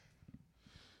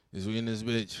Is we in this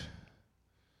bitch?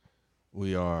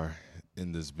 We are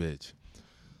in this bitch.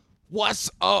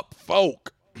 What's up,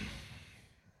 folk?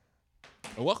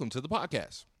 And welcome to the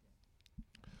podcast,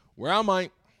 where I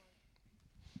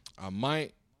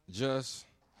might just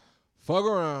fuck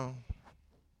around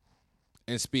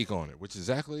and speak on it, which is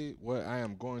exactly what I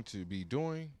am going to be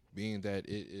doing, being that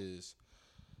it is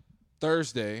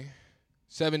Thursday,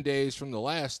 7 days from the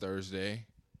last Thursday.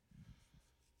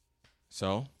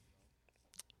 So,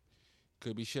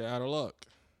 could be shit out of luck.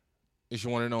 It's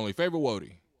your one and only favorite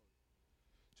Wody.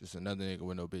 Just another nigga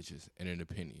with no bitches and an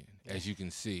opinion. As you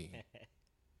can see.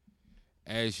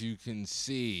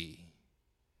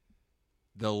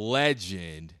 The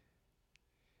legend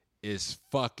is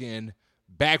fucking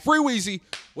back. Free Weezy.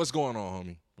 What's going on,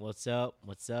 homie? What's up?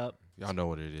 Y'all know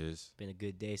what it is. Been a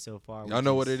good day so far. Y'all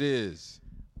know what it is.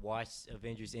 Watched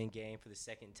Avengers Endgame for the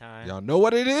second time. Y'all know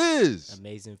what it is.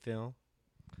 Amazing film.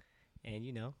 And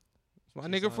My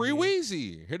nigga Free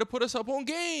Weezy. Here to put us up on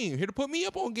game. Here to put me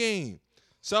up on game.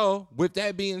 So, with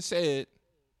that being said,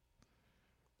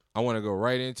 I want to go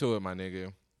right into it, my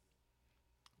nigga.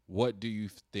 What do you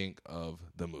think of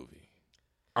the movie?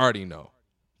 I already know,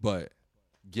 but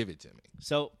give it to me.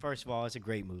 So, first of all, it's a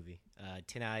great movie.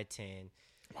 10 out of 10.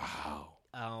 Wow.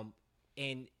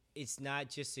 And it's not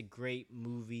just a great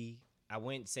movie. I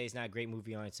wouldn't say it's not a great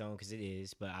movie on its own because it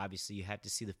is, but obviously you have to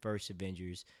see the first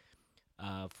Avengers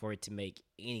for it to make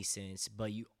any sense.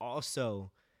 But you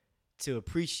also, to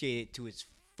appreciate it to its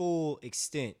full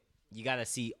extent, you got to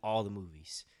see all the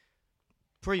movies.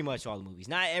 Pretty much all the movies.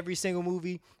 Not every single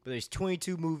movie, but there's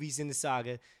 22 movies in the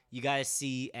saga. You got to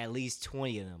see at least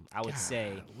 20 of them, I would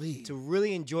say, to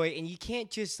really enjoy it. And you can't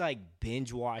just,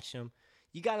 binge watch them.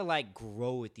 You got to,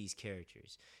 grow with these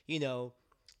characters.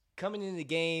 Coming into the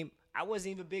game, I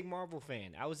wasn't even a big Marvel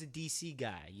fan. I was a DC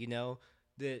guy,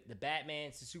 The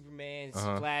Batmans, the Supermans,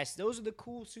 Flash, those are the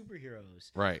cool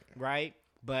superheroes. Right. Right?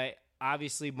 But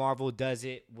obviously Marvel does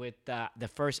it with the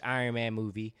first Iron Man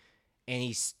movie,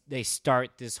 and they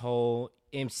start this whole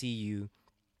MCU.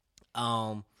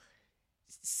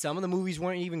 Some of the movies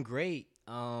weren't even great.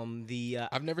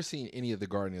 I've never seen any of the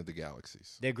Guardian of the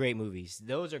Galaxies. They're great movies.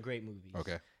 Those are great movies.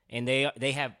 Okay. And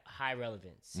they have high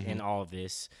relevance in all of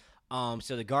this.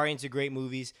 So the Guardians are great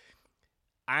movies.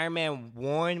 Iron Man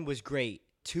 1 was great.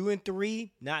 2 and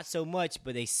 3, not so much,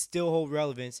 but they still hold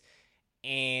relevance.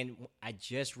 And I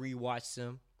just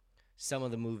rewatched some of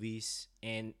the movies,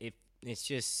 and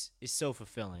it's so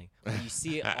fulfilling. When you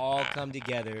see it all come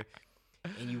together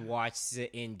and you watch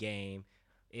the Endgame,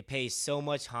 it pays so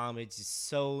much homage. It's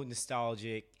so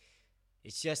nostalgic.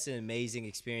 It's just an amazing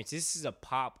experience. This is a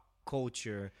pop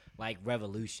culture,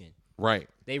 revolution. Right.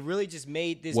 They really just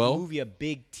made this movie a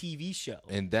big TV show.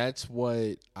 And that's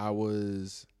what I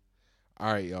was...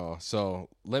 All right, y'all. So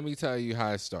let me tell you how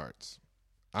it starts.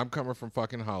 I'm coming from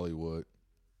fucking Hollywood.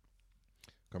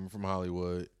 Tell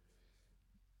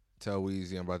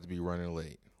Weezy I'm about to be running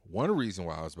late. One reason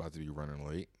why I was about to be running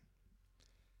late,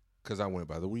 because I went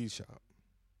by the weed shop.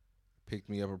 Picked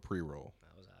me up a pre-roll.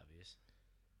 That was obvious.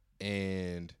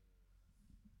 And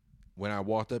when I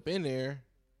walked up in there,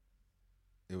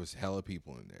 it was hella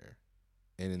people in there.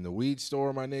 And in the weed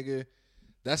store, my nigga,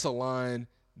 that's a line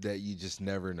that you just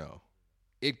never know.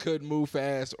 It could move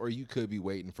fast or you could be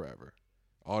waiting forever.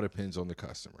 All depends on the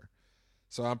customer.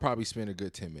 So I'll probably spend a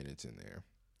good 10 minutes in there.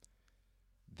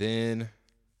 Then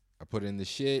I put in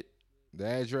the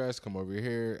address, come over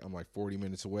here. I'm 40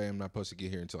 minutes away. I'm not supposed to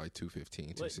get here until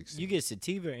 2:15, 2:16. You get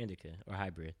sativa or indica or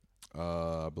hybrid?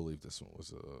 I believe this one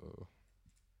was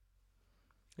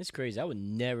It's crazy. I would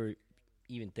never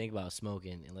even think about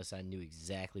smoking unless I knew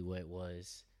exactly what it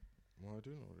was. Well, I do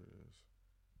know what it is.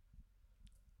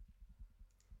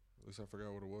 At least I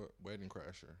forgot what it was. Wedding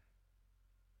Crasher.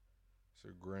 It's a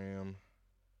gram.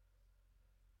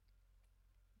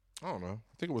 I don't know.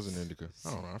 I think it was an indica. I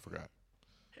don't know. I forgot.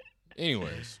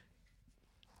 Anyways,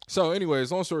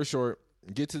 long story short,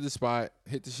 get to the spot,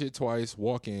 hit the shit twice,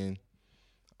 walk in,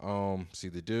 see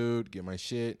the dude, get my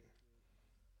shit,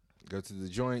 go to the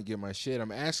joint, get my shit.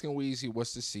 I'm asking Weezy,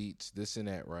 what's the seats, this and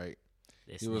that, right?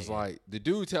 He was like, the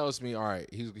dude tells me, all right,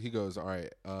 he goes, all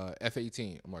right,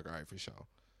 F18. I'm like, all right, for sure.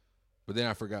 But then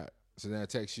I forgot. So then I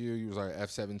text you. You was like,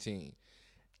 F17.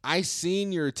 I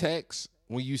seen your text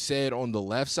when you said on the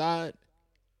left side,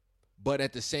 but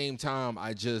at the same time,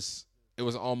 it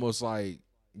was almost like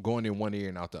going in one ear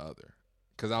and out the other.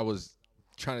 Because I was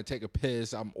trying to take a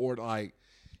piss. I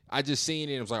just seen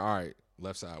it and was like, all right,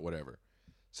 left side, whatever.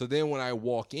 So then when I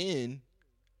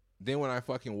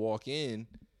fucking walk in,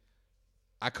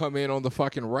 I come in on the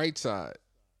fucking right side.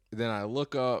 Then I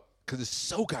look up because it's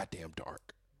so goddamn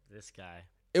dark. This guy.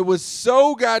 It was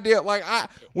so goddamn like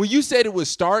when you said it was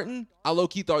starting, I low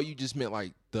key thought you just meant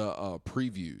like the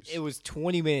previews. It was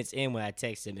 20 minutes in when I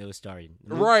texted him. It was starting.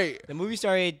 Right. The movie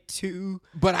started at 2.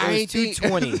 But I ain't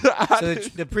 2:20. So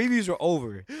the previews were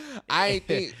over. I ain't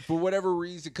think for whatever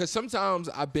reason, because sometimes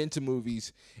I've been to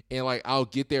movies and like I'll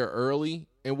get there early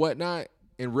and whatnot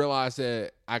and realize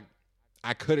that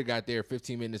I could have got there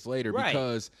 15 minutes later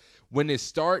because when it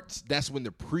starts, that's when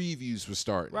the previews were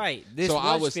starting. Right. This so was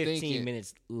I was 15 thinking,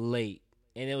 minutes late,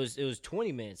 and it was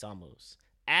 20 minutes almost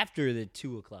after the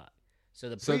 2 o'clock. So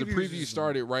the preview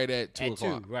started right at 2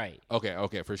 o'clock. 2, right.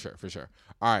 Okay, for sure.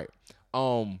 All right.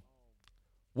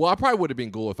 Well, I probably would have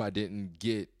been cool if I didn't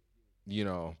get,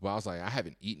 but I was like, I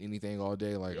haven't eaten anything all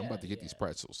day. Like, I'm about to get these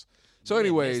pretzels. So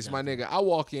anyways, my nigga, I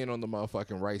walk in on the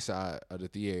motherfucking right side of the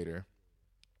theater,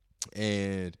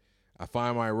 and I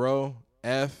find my row,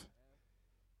 F,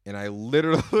 and I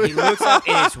literally... He looks up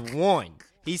and it's 1.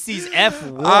 He sees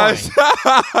F1.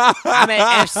 I'm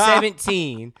at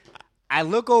F17. I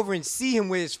look over and see him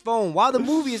with his phone while the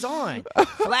movie is on,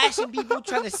 flashing people,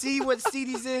 trying to see what seat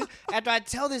he's in. After I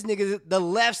tell this nigga the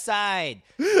left side,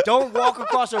 don't walk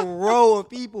across a row of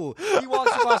people. He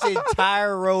walks across the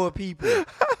entire row of people.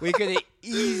 We could have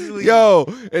easily. Yo,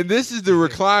 and this is the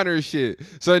recliner shit.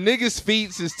 So niggas'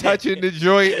 feet is touching the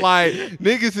joint. Like,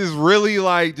 niggas is really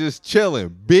like just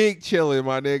chilling, big chilling,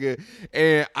 my nigga.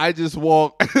 And I just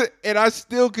walk, and I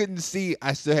still couldn't see.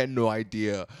 I still had no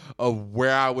idea of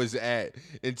where I was at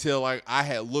until like I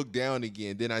had looked down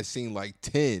again. Then I seen like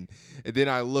 10, and then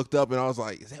I looked up and I was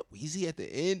like, "Is that Weezy at the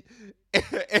end?" And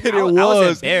I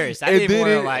was embarrassed. I didn't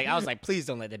want to I was like, please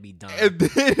don't let that be done. And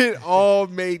then it all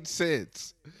made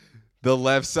sense. The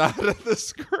left side of the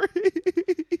screen.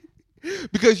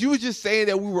 Because you were just saying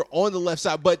that we were on the left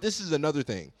side. But this is another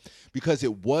thing. Because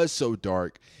it was so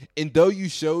dark. And though you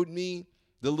showed me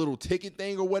the little ticket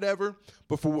thing or whatever,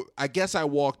 but I guess I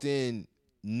walked in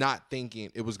not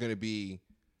thinking it was going to be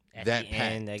At that the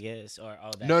packed. end, I guess.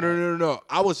 No.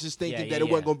 I was just thinking that it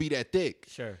wasn't going to be that thick.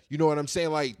 Sure. You know what I'm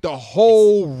saying? Like the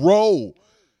whole row.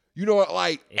 You know,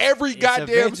 like every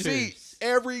goddamn Avengers. seat.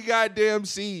 Every goddamn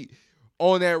seat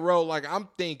on that row. Like I'm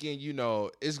thinking,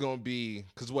 it's going to be,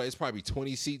 because it's probably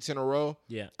 20 seats in a row.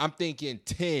 Yeah. I'm thinking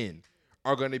 10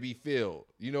 are going to be filled.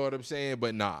 You know what I'm saying?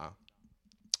 But nah.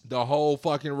 The whole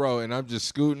fucking row. And I'm just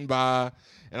scooting by.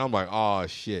 And I'm like, oh,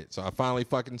 shit. So I finally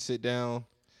fucking sit down.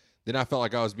 Then I felt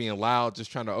like I was being loud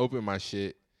just trying to open my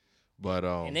shit. But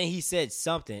and then he said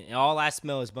something, and all I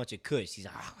smell is a bunch of kush. He's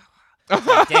like, I was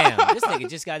like, damn, this nigga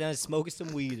just got done smoking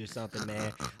some weed or something,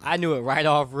 man. I knew it right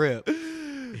off rip.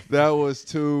 That was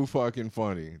too fucking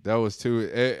funny. That was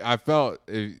too.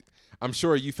 I'm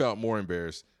sure you felt more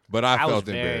embarrassed, but I felt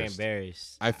was very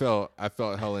embarrassed. I felt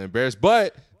hella embarrassed.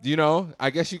 But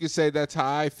I guess you could say that's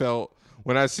how I felt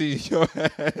when I see your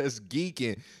ass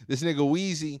geeking. This nigga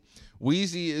Weezy.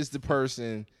 Weezy is the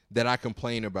person that I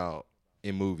complain about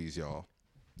in movies, y'all.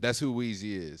 That's who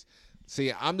Weezy is.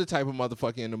 See, I'm the type of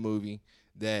motherfucker in the movie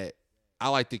that I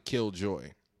like to kill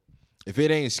joy. If it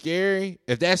ain't scary,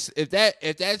 if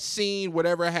that scene,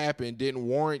 whatever happened, didn't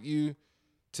warrant you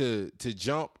to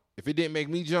jump, if it didn't make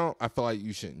me jump, I feel like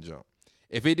you shouldn't jump.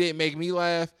 If it didn't make me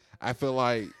laugh, I feel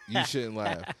like you shouldn't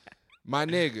laugh. My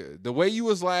nigga, the way you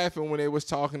was laughing when they was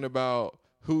talking about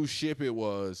whose ship it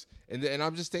was, and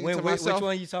I'm just thinking to myself, which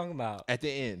one are you talking about? At the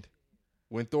end,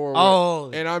 when Thor.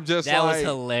 And I'm just that like, was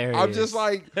hilarious. I'm just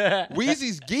like,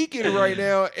 Weezy's geeking right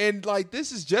now, and like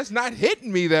this is just not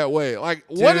hitting me that way. Like,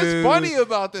 what is funny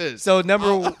about this? So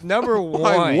number one,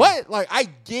 like what? Like I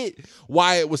get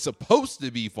why it was supposed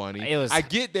to be funny. I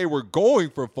get they were going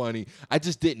for funny. I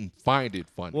just didn't find it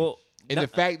funny. Well, and the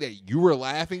fact that you were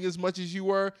laughing as much as you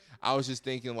were, I was just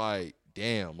thinking like,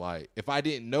 damn, like if I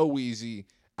didn't know Weezy,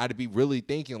 I'd be really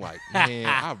thinking like, man,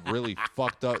 I really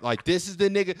fucked up. Like this is the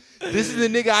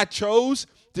nigga I chose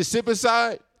to sit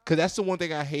beside, because that's the one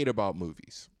thing I hate about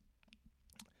movies.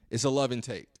 It's a love and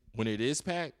take. When it is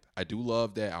packed, I do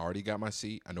love that I already got my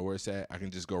seat. I know where it's at. I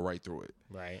can just go right through it.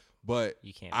 Right. But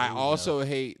you can't I also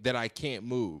hate that I can't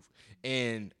move.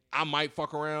 And I might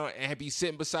fuck around and be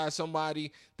sitting beside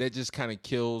somebody that just kind of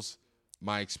kills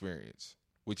my experience,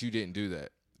 which you didn't do that.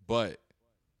 But it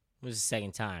was the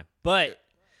second time. But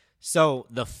so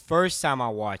the first time I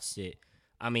watched it,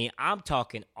 I mean, I'm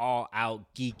talking all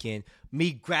out geeking.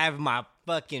 Me grabbing my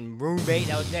fucking roommate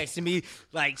that was next to me,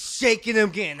 like shaking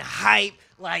him, getting hype,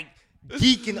 like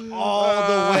geeking all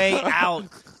the way out.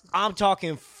 I'm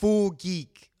talking full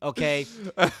geek, okay?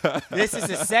 This is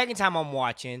the second time I'm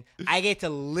watching. I get to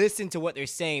listen to what they're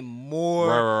saying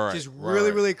more,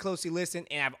 really closely listen.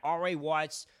 And I've already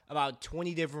watched about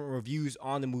 20 different reviews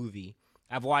on the movie.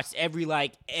 I've watched every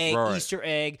like egg Right. Easter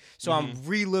egg, so I'm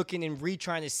re-looking and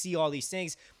re-trying to see all these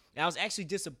things. And I was actually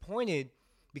disappointed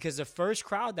because the first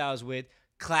crowd that I was with,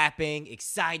 clapping,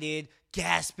 excited,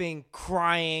 gasping,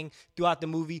 crying throughout the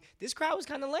movie, this crowd was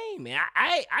kind of lame, man.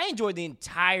 I enjoyed the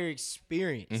entire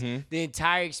experience, the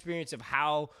entire experience of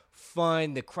how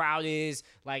fun the crowd is,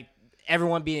 like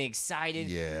everyone being excited.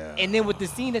 Yeah. And then with the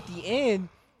scene at the end,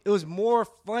 it was more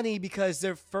funny because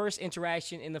their first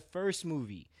interaction in the first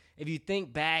movie. If you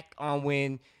think back on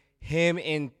when him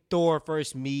and Thor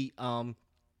first meet,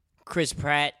 Chris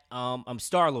Pratt,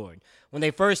 Star-Lord. When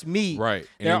they first meet, Right.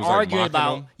 And they're he was, like, arguing mocking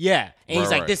about him? yeah, and he's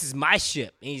Right, like, right. "This is my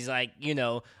ship," and he's like,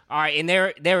 all right, and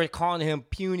they were calling him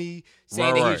puny,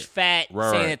 saying Right, that he was right. fat, Right,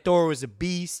 saying right. that Thor was a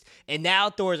beast, and now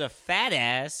Thor's a fat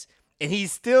ass, and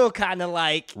he's still kind of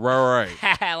like, Right.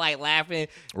 like laughing.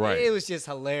 Right. It was just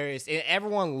hilarious, and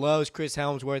everyone loves Chris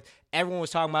Hemsworth. Everyone was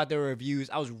talking about their reviews.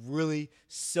 I was really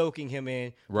soaking him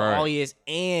in for Right. all he is,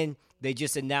 and they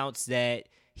just announced that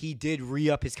he did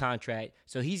re-up his contract,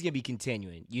 so he's gonna be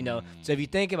continuing. So if you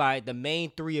think about it, the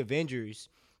main three Avengers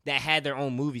that had their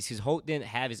own movies, because Hulk didn't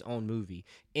have his own movie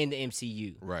in the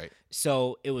MCU. Right.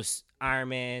 So it was Iron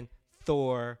Man,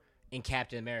 Thor, and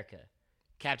Captain America.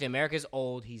 Captain America's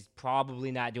old; he's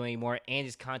probably not doing anymore, and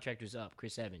his contract was up.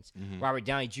 Chris Evans, Robert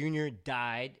Downey Jr.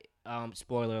 died.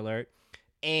 Spoiler alert,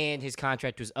 and his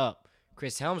contract was up.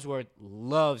 Chris Hemsworth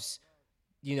loves.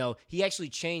 He actually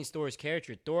changed Thor's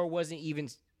character. Thor wasn't even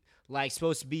like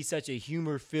supposed to be such a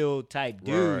humor-filled type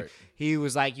dude. Right. He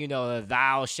was like,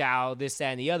 thou shall, this, that,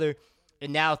 and the other.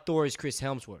 And now Thor is Chris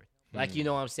Hemsworth. Like, you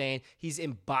know what I'm saying? He's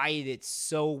embodied it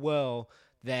so well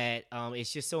that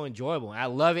it's just so enjoyable. And I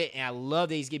love it, and I love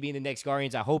that he's going to be in the next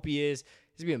Guardians. I hope he is.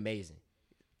 It's going to be amazing.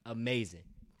 Amazing.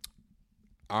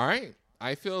 All right.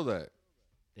 I feel that.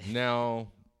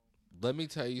 Now, let me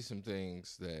tell you some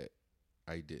things that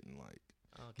I didn't like.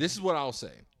 Okay. This is what I'll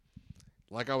say.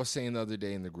 Like I was saying the other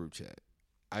day in the group chat,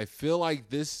 I feel like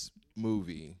this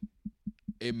movie,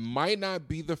 it might not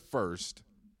be the first,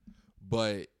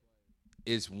 but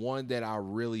it's one that I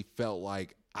really felt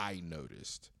like I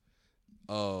noticed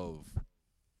of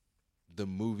the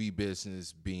movie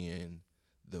business being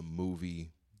the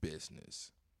movie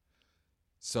business.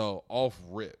 So off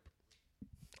rip,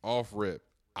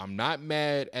 I'm not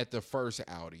mad at the first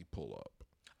Audi pull up.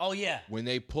 Oh, yeah. When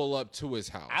they pull up to his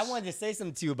house. I wanted to say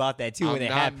something to you about that, too, I'm when it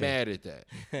not happened. mad at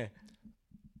that.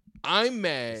 I'm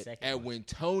mad second at one. when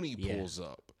Tony Yeah. pulls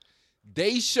up.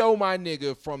 They show my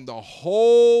nigga from the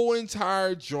whole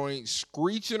entire joint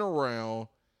screeching around,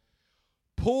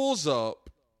 pulls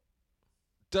up,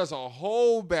 does a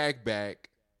whole back,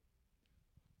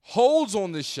 holds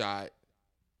on the shot,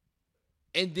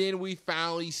 and then we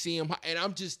finally see him. And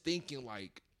I'm just thinking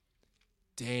like,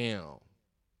 damn,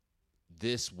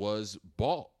 this was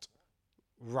bought.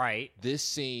 Right. This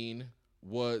scene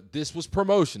was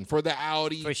promotion for the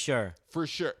Audi For sure. for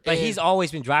sure. But And he's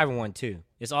always been driving one, too.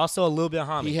 It's also a little bit of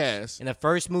homage. he has. In the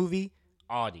first movie,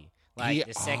 Audi. Like,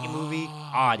 the second movie,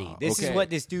 Audi. This is okay.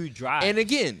 what this dude drives. And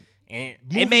again, And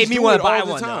movies it made me do want it to buy all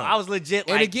the one, though. time. I was legit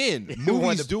like... and again, wanted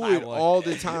movies to do buy it one. all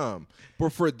the time.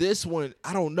 But for this one,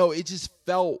 I don't know. It just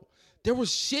felt there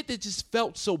was shit that just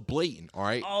felt so blatant. All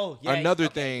right. Oh, yeah. Another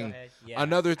okay, thing. go ahead. Yeah,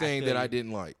 Another thing feel that you. I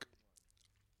didn't like.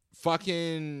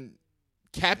 Fucking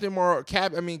Captain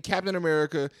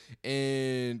America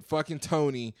and fucking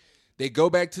Tony, they go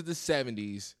back to the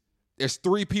 70s. There's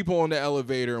 3 people on the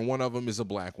elevator and one of them is a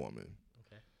black woman.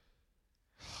 Okay.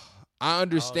 I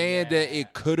understand that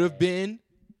it could have been,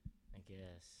 I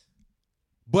guess.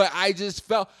 but I just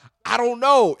felt, I don't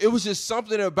know. It was just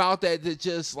something about that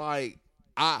just like,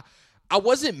 I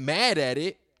wasn't mad at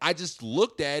it. I just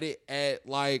looked at it at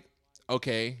like,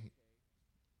 okay,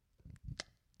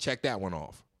 check that one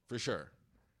off for sure.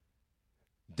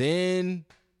 Then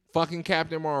fucking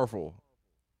Captain Marvel.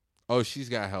 Oh, she's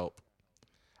got help.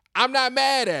 I'm not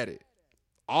mad at it.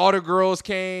 All the girls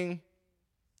came.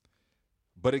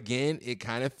 But again, it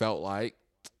kind of felt like,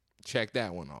 check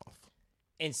that one off.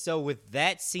 And so with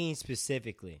that scene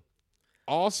specifically,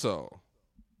 Also,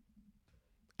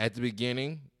 at the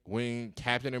beginning, when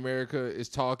Captain America is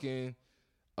talking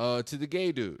to the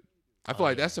gay dude, I feel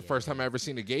like that's the first time I ever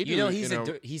seen a gay dude.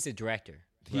 he's a director.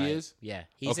 He right? is? Yeah,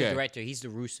 he's Okay. a director. He's the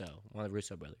Russo, one of the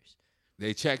Russo brothers.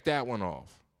 They checked that one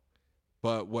off.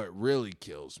 But what really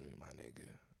kills me, my nigga,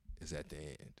 is at the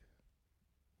end.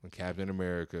 When Captain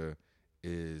America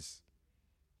is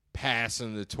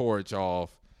passing the torch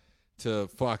off to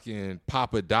fucking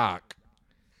Papa Doc.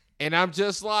 And I'm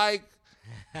just like,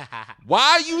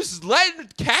 why are you letting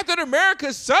Captain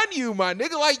America son you, my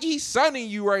nigga? Like, he's sonning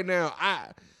you right now. I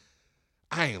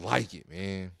ain't like it,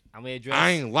 man. I'm gonna address. I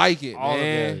ain't like it, all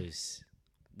man. of those.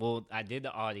 Well, I did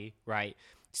the Audi, right?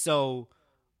 So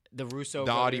the Russo.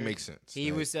 The Audi brother, makes sense.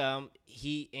 He right? was a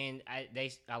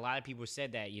lot of people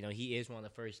said that he is one of the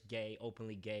first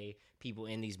openly gay people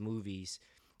in these movies.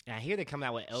 And I hear they're coming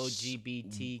out with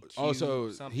LGBTQ. Oh,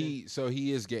 so something.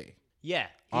 he is gay. Yeah,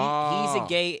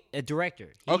 he's a director.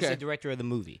 He's Okay. a director of the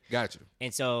movie. Gotcha.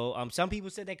 And so some people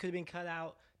said that could have been cut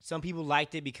out. Some people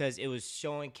liked it because it was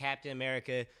showing Captain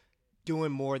America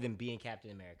doing more than being Captain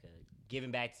America,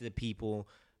 giving back to the people,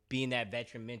 being that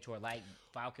veteran mentor like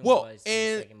Falcon was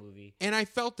in the second movie. And I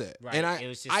felt that. Right. And It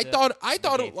was just I thought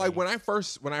gay it, like thing. when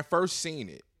I first seen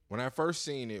it, when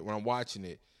I'm watching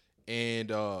it,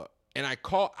 and I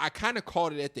kind of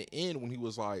caught it at the end when he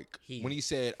was like, when he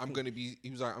said, he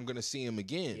was like, I'm going to see him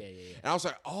again. Yeah. And I was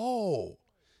like, oh,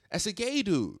 that's a gay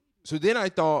dude. So then I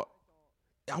thought,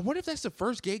 I wonder if that's the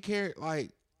first gay character,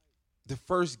 like the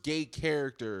first gay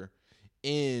character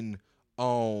in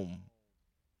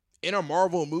a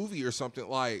Marvel movie or something.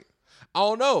 Like, I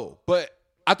don't know, but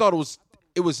I thought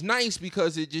it was nice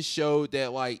because it just showed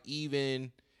that, like,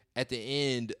 even at the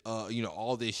end,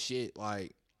 all this shit,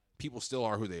 like, people still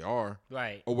are who they are,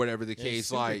 Right. or whatever the It's case.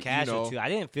 super Like, casual too. I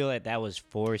didn't feel that was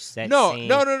forced. That no.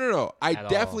 scene I at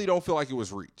definitely all. don't feel like it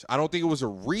was reach. I don't think it was a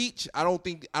reach.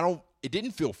 It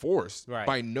didn't feel forced Right.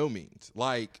 by no means.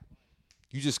 Like,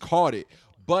 you just caught it.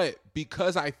 But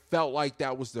because I felt like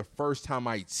that was the first time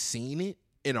I'd seen it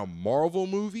in a Marvel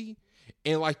movie,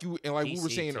 and we were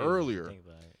DC saying too, earlier, think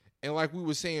about it. and like we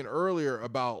were saying earlier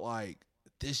about like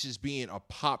this just being a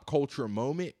pop culture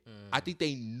moment, I think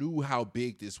they knew how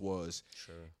big this was,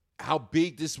 True. how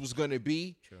big this was going to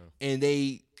be, True. and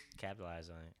they Capitalize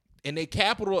on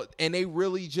it. they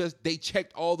really they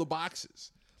checked all the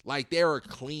boxes. Like, they're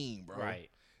clean, bro. Right.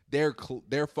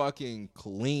 They're fucking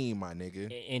clean, my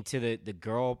nigga. Into the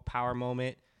girl power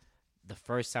moment. The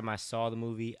first time I saw the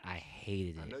movie, I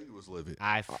hated it. I know you was livid.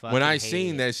 I fucking When I hated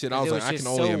seen it. that shit, I 'Cause was it like, I just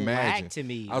can only so imagine. whack to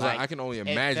me. I was like, I can only it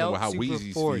imagine felt how super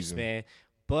Weezy's forced, feeling. man.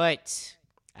 But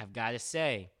I've got to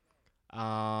say,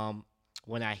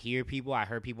 when I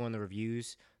heard people in the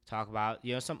reviews talk about,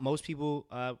 most people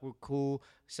were cool.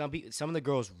 Some of the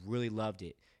girls really loved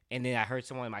it. And then I heard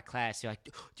someone in my class, they're like,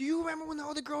 do you remember when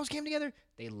all the girls came together?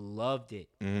 They loved it.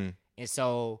 Mm-hmm. And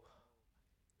so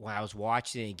when I was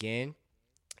watching it again,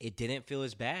 it didn't feel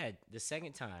as bad the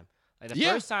second time. Like, the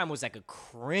first time was like a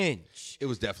cringe. It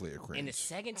was definitely a cringe. And the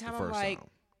second time, the I'm first like, time.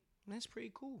 that's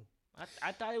pretty cool.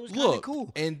 I thought it was kind of cool.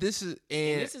 And this is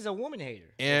This is a woman hater.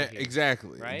 and over here,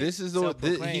 exactly. right? This is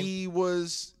Self-proclaimed. he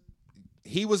was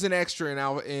an extra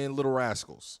in Little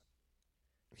Rascals.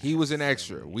 He was an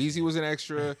extra. Weezy was an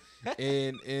extra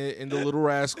in the Little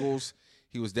Rascals.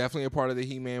 He was definitely a part of the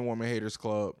He-Man Woman Haters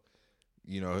Club.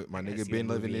 You know, my nigga see been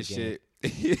the living movie this again.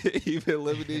 shit. He been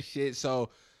living this shit. So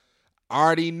I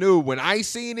already knew when I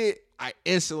seen it, I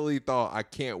instantly thought, I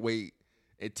can't wait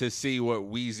to see what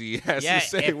Weezy has to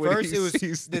say. At when first he it was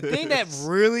sees the this. thing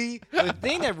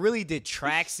that really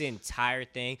detracts the entire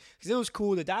thing, because it was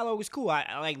cool. The dialogue was cool.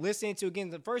 I like listening to it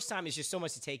again. The first time it's just so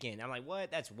much to take in. I'm like,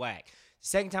 what? That's whack. The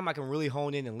second time I can really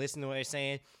hone in and listen to what they're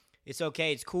saying. It's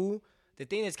okay. It's cool. The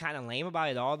thing that's kind of lame about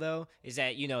it all, though, is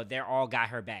that they're all got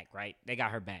her back, right? They got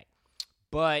her back,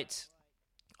 but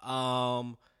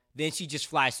then she just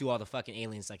flies through all the fucking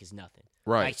aliens like it's nothing.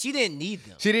 Right. Like, she didn't need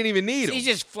them. She didn't even need him. She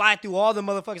just fly through all the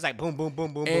motherfuckers like boom, boom,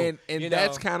 boom, boom, boom. And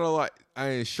that's kind of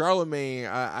like, Charlemagne,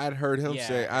 I'd heard him Yeah,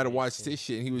 say, I I'd heard watched it this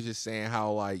shit, and he was just saying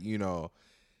how, like,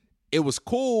 it was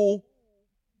cool,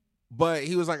 but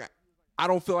he was like, I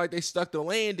don't feel like they stuck the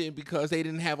landing because they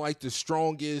didn't have, like, the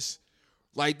strongest,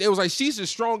 like, they was like, she's the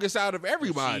strongest out of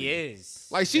everybody. She is.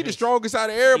 Like, she's the strongest out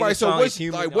of everybody, so strongest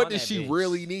human what on does that she bitch.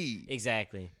 really need?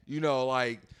 Exactly.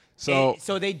 So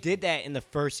So they did that in the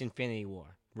first Infinity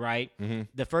War, right? Mhm.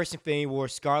 The first Infinity War,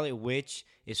 Scarlet Witch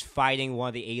is fighting one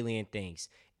of the alien things,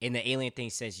 and the alien thing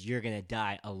says, you're going to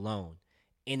die alone.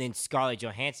 And then Scarlett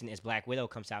Johansson as Black Widow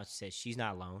comes out and says she's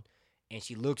not alone. And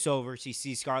she looks over, she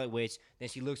sees Scarlet Witch, then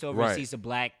she looks over and Right. sees the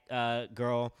black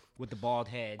girl with the bald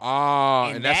head.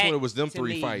 and that's that, when it was them to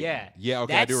three me, fighting. Yeah,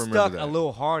 Okay, that I do remember stuck that. a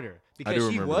little harder because she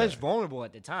remember was that. vulnerable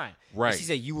at the time. Right. And she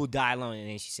said, you will die alone. And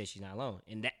then she said she's not alone.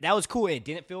 And that was cool. It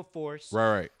didn't feel forced.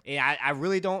 Right. And I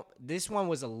really don't. This one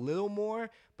was a little more,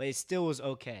 but it still was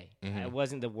okay. Mm-hmm. It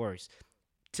wasn't the worst.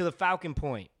 To the Falcon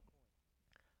point,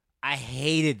 I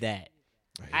hated that.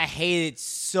 I hated it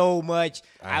so much.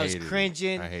 I was hated it.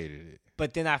 cringing. I hated it.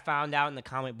 But then I found out in the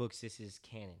comic books this is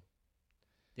canon.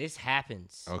 This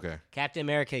happens. Okay. Captain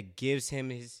America gives him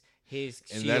his And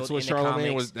shield that's what in the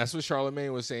comics. That's what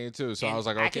Charlemagne was saying too. So I And was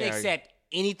like, I okay, can accept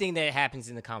anything that happens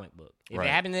in the comic book. If Right. it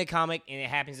happened in the comic and it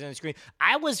happens on the screen,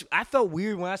 I felt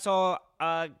weird when I saw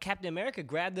Captain America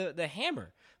grab the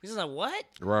hammer. Because I was like,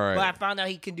 what? Right. But I found out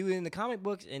he can do it in the comic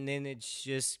books, and then it's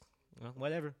just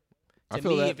whatever. I To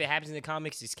feel me, that. if it happens in the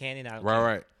comics, it's canon. I don't Right, care.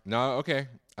 right. No, okay.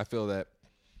 I feel that.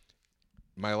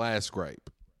 My last gripe,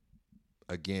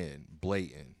 again,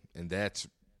 blatant, and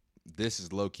this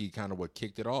is low key kind of what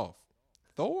kicked it off.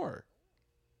 Thor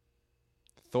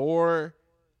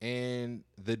and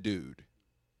the dude.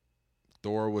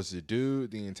 Thor was the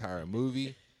dude the entire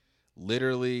movie.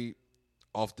 Literally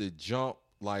off the jump,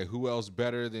 like who else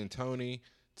better than Tony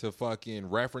to fucking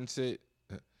reference it?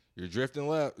 You're drifting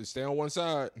left. Stay on one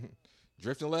side.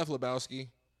 Drifting left, Lebowski.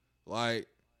 Like,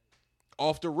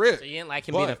 off the rip. So you didn't like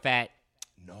him being a But- fat.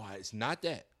 No, it's not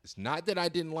that. It's not that I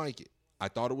didn't like it. I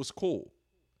thought it was cool.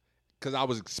 Because I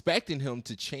was expecting him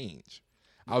to change.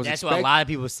 That's what a lot of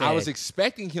people said. I was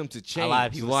expecting him to change. lot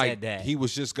of people like, said that. He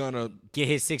was just going to Get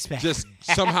his six pack. just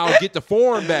somehow get the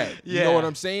form back. You know Yeah. what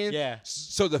I'm saying? Yeah.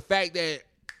 So the fact that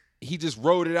he just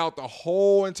wrote it out the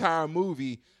whole entire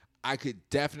movie, I could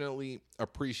definitely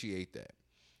appreciate that.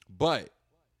 But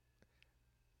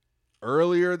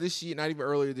earlier this year, not even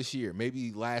earlier this year,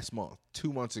 maybe last month,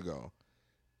 2 months ago,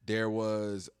 there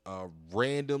was a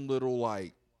random little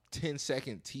like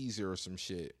 10-second teaser or some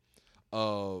shit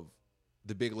of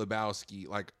The Big Lebowski,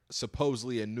 like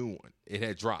supposedly a new one. It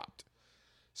had dropped.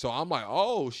 So I'm like,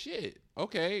 oh shit,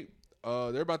 okay.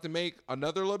 They're about to make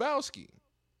another Lebowski.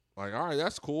 Like, all right,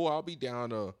 that's cool. I'll be down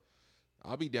to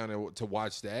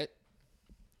watch that.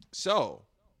 So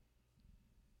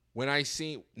when I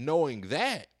seen knowing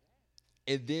that,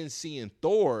 and then seeing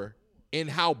Thor and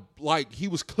how like he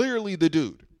was clearly the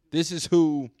dude. This is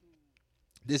when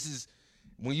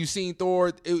you seen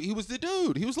Thor, he was the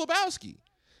dude. He was Lebowski.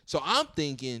 So I'm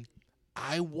thinking,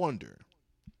 I wonder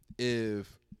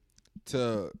if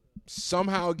to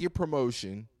somehow get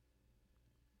promotion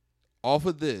off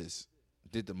of this,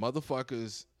 did the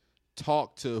motherfuckers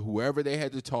talk to whoever they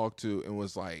had to talk to and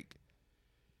was like,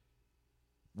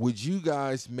 would you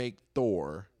guys make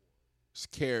Thor's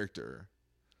character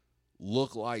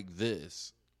look like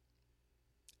this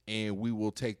and we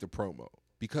will take the promo?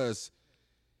 Because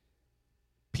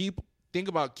people think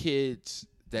about kids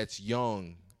that's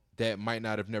young that might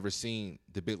not have never seen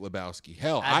The Big Lebowski.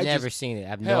 Hell, I've never seen it. I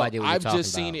have no idea what you're talking about. I've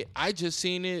just seen it. I just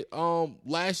seen it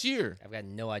last year. I've got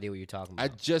no idea what you're talking I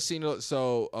about. just seen it.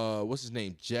 So what's his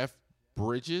name? Jeff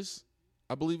Bridges,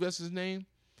 I believe that's his name.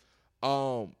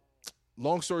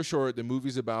 Long story short, the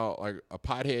movie's about like a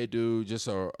pothead dude, just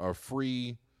a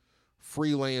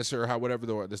freelancer,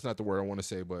 whatever that's not the word I want to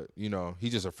say, but you know,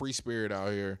 he's just a free spirit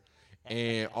out here,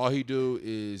 and all he do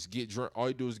is get drunk. All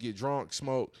he do is get drunk,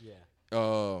 smoke,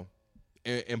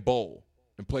 and bowl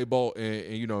and play ball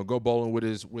and you know go bowling with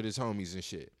his homies and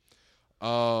shit.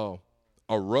 A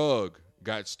rug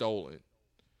got stolen.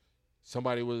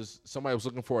 Somebody was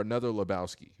looking for another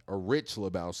Lebowski, a rich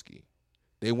Lebowski.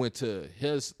 They went to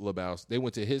his Lebowski. They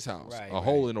went to his house,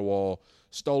 hole in the wall,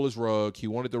 stole his rug. He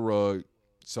wanted the rug,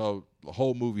 so the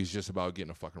whole movie is just about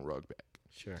getting a fucking rug back.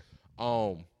 Sure.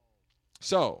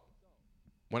 So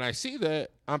when I see that,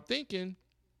 I'm thinking,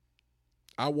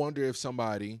 I wonder if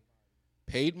somebody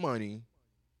paid money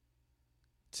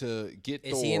to get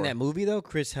Thor. Is he in that movie though?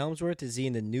 Chris Hemsworth? Is he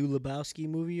in the new Lebowski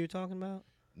movie you're talking about?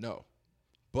 No,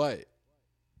 but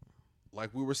like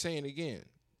we were saying again,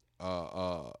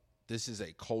 this is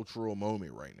a cultural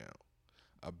moment right now,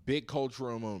 a big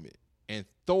cultural moment, and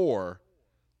Thor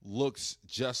looks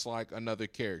just like another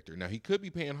character. Now he could be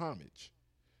paying homage.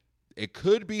 It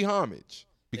could be homage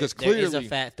because there clearly is a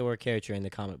fat Thor character in the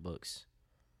comic books.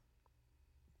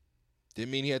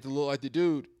 didn't mean he had to look like the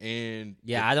dude. And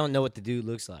Yeah, I don't know what the dude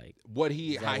looks like. what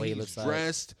Is that how what he he's looks like?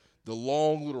 dressed, the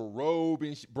long little robe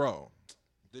and bro,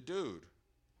 the dude.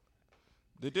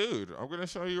 I'm gonna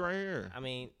show you right here. I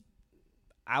mean,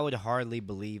 I would hardly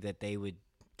believe that they would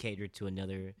cater to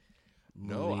another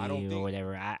movie No, I don't or think-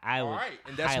 whatever. I would. All right,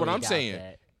 and that's what highly I'm doubt saying.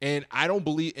 that. And I don't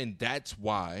believe, and that's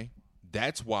why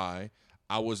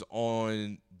I was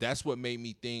on. That's what made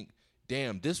me think,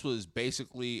 damn, this was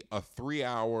basically a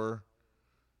 3-hour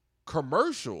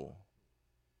commercial,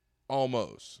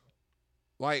 almost.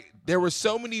 Like there were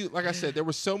so many, like I said, there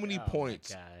were so many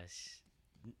points. Oh my gosh.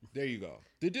 There you go,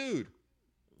 the dude.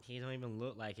 He don't even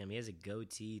look like him. He has a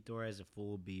goatee. Thor has a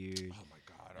full beard. Oh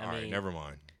my god! I All right, mean, never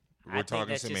mind. I We're think talking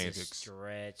that's just a semantics.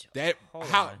 stretch. That Hold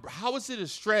how on. is it a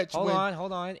stretch? Hold when,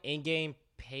 on. Endgame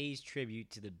pays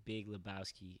tribute to the Big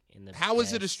Lebowski in the. How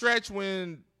is it a best- stretch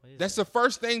when What is that's that? the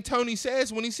first thing Tony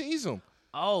says when he sees him?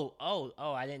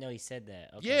 I didn't know he said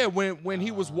that. Okay. Yeah, when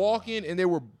he was walking and they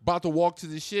were about to walk to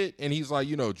the shit, and he's like,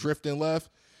 drifting left.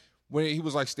 When he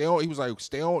was like, stay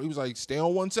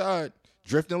on one side,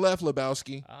 drifting left,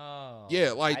 Lebowski. Oh.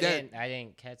 Yeah, like that. I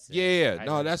didn't catch that. Yeah.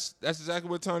 No, that's exactly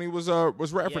what Tony was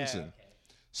referencing. Yeah, okay.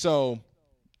 So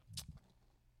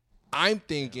I'm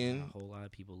thinking, a whole lot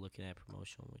of people looking at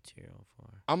promotional material for.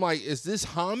 I'm like, is this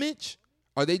homage?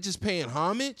 Are they just paying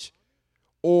homage?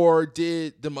 Or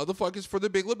did the motherfuckers for the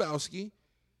Big Lebowski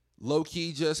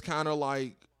low-key just kind of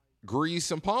like grease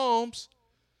some palms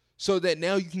so that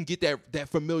now you can get that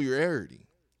familiarity?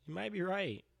 You might be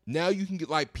right. Now you can get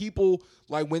like people,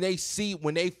 like when they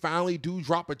finally do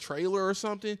drop a trailer or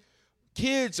something,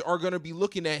 kids are going to be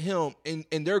looking at him and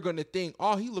they're going to think,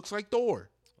 oh, he looks like Thor.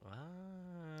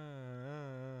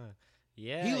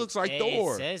 Yeah, he looks like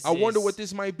Thor. I wonder what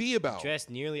this might be about.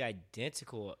 Dressed nearly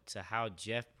identical to how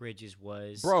Jeff Bridges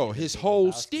was. Bro, his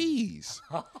whole steez.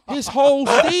 His whole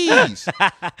steez.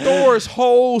 Thor's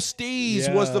whole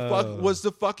steez was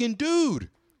the fucking dude.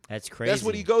 That's crazy. That's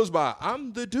what he goes by.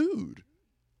 I'm the dude.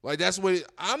 Like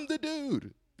I'm the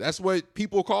dude. That's what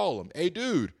people call him. Hey,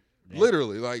 dude. Yeah.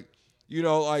 Literally,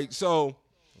 so.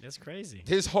 That's crazy.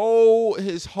 His whole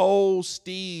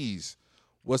steez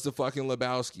was the fucking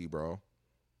Lebowski, bro.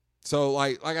 So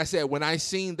like I said, when I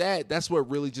seen that, that's what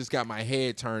really just got my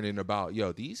head turning about,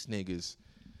 these niggas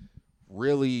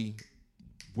really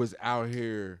was out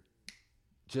here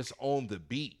just on the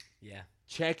beat. Yeah.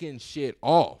 Checking shit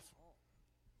off.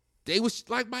 They was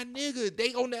like, my nigga,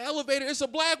 they on the elevator, it's a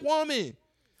black woman.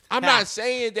 I'm not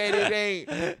saying that it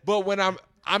ain't,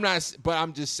 but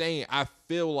I'm just saying I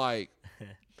feel like,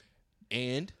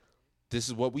 and this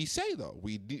is what we say though.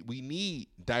 We need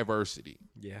diversity.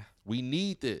 Yeah. We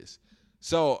need this.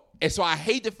 So I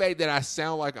hate the fact that I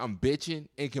sound like I'm bitching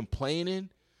and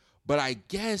complaining, but I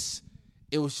guess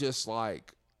it was just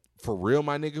like, for real,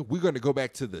 my nigga, we're going to go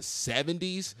back to the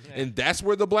 70s, and that's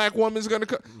where the black woman's going to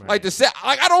come. Right.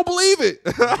 I don't believe it.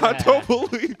 I don't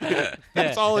believe it.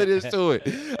 That's all it is to it.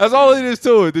 That's all it is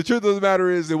to it. The truth of the matter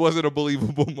is it wasn't a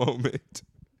believable moment.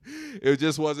 It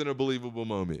just wasn't a believable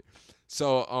moment.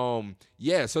 So,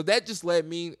 so that just led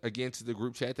me, again, to the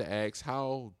group chat to ask,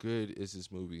 how good is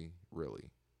this movie really?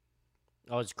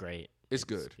 Oh, it's great. It's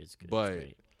good. It's good. But,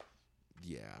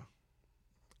 yeah.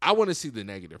 I want to see the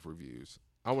negative reviews.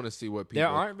 I want to see what people... There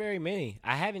aren't very many.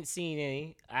 I haven't seen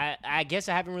any. I guess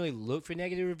I haven't really looked for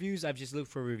negative reviews. I've just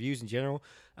looked for reviews in general.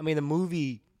 I mean, the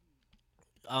movie,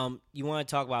 you want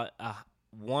to talk about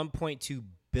 $1.2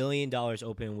 billion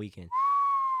opening weekend,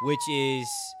 which is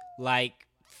like...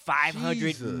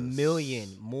 500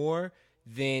 million more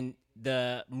than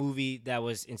the movie that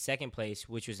was in second place,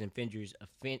 which was Avengers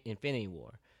Infinity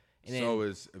War. And so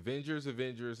it's Avengers,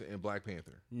 and Black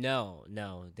Panther. No.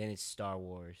 Then it's Star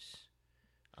Wars.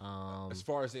 As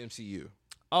far as the MCU.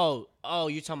 Oh,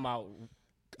 you're talking about.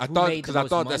 I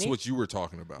thought that's what you were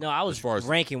talking about. No, I was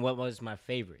ranking what was my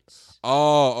favorites.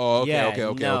 Okay, yeah,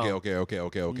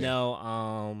 okay.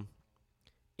 No,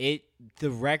 the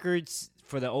records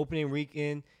for the opening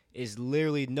weekend is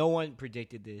literally, no one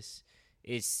predicted this.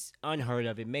 It's unheard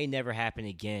of. It may never happen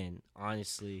again,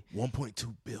 honestly.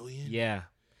 1.2 billion? Yeah.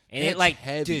 And it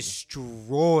heavy.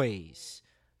 Destroys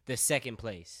the second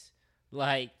place.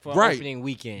 For opening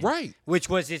weekend. Right. Which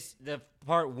was the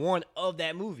part one of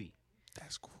that movie.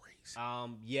 That's crazy.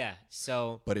 Yeah.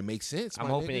 So but it makes sense. I'm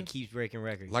hoping it keeps breaking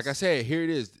records. Like I said, here it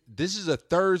is. This is a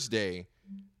Thursday.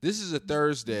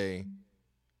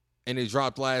 And it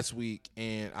dropped last week,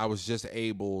 and I was just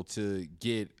able to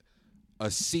get a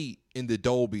seat in the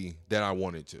Dolby that I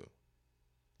wanted to.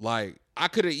 Like, I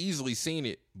could have easily seen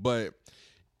it, y'all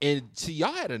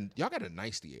got a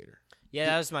nice theater. Yeah,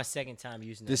 that was my second time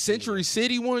using that. The Century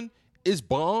City one is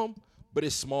bomb, but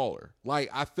it's smaller. Like,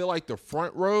 I feel like the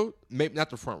front row, maybe not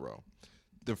the front row,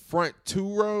 the front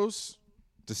two rows,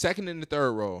 the second and the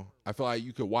third row, I feel like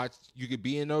you could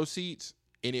be in those seats,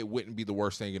 and it wouldn't be the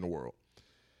worst thing in the world.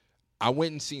 I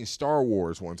went and seen Star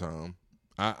Wars one time.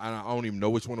 I don't even know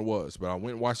which one it was, but I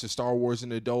went and watched the Star Wars in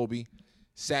the Dolby,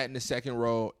 sat in the second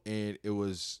row, and it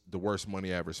was the worst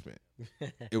money I ever spent.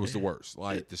 It was the worst.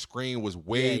 Like, the screen was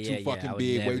way too fucking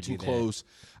big, way too close.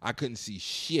 I couldn't see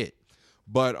shit.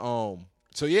 But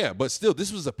but still,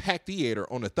 this was a packed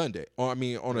theater on a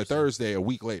Thursday a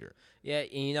week later. Yeah,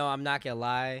 and I'm not gonna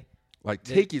lie.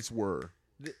 Tickets were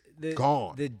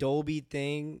gone. The Dolby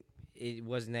thing, it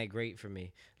wasn't that great for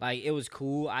me. It was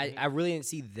cool. I really didn't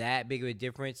see that big of a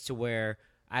difference to where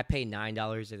I pay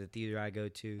 $9 at the theater I go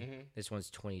to. Mm-hmm. This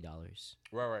one's $20.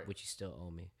 Right. Which you still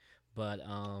owe me. But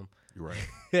You're right.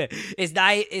 it's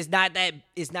not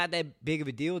that big of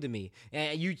a deal to me.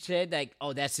 And you said like,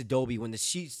 oh, that's Adobe when the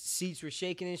seats were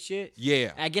shaking and shit.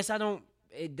 Yeah. I guess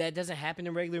that doesn't happen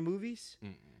in regular movies.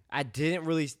 I didn't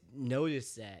really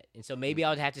notice that, and so maybe I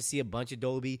would have to see a bunch of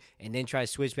Dolby and then try to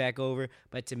switch back over.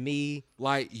 But to me,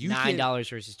 like $9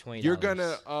 versus $20. You're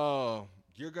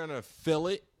gonna feel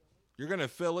it. You're gonna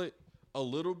feel it a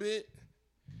little bit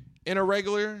in a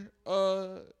regular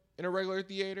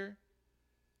theater,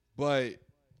 but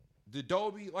the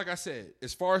Dolby, like I said,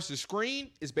 as far as the screen,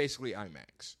 is basically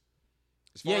IMAX.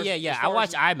 Yeah. I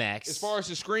watch IMAX. As far as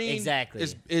the screen, exactly,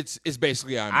 it's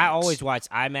basically IMAX. I always watch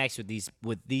IMAX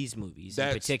with these movies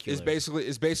in particular.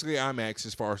 It's basically IMAX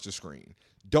as far as the screen.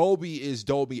 Dolby is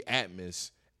Dolby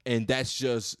Atmos, and that's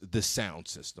just the sound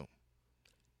system.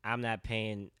 I'm not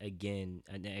paying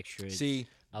an extra. See,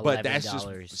 $11 but that's just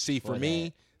for me.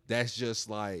 that. That's just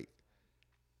like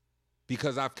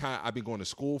because I've been going to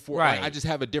school for it. Right. Like, I just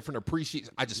have a different appreciation.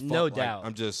 I just No like, doubt.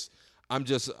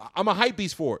 I'm a hype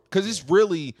beast for it because it's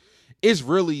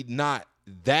really not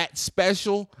that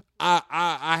special.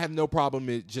 I have no problem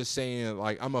with just saying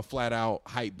like I'm a flat out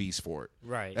hype beast for it.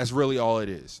 Right. That's really all it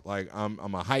is. Like I'm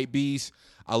a hype beast.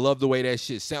 I love the way that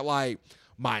shit sound. Like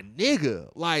my nigga,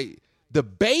 like the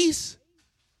bass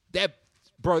that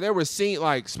bro. There was scene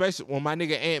like especially when my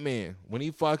nigga Ant-Man when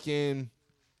he fucking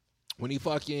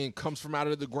comes from out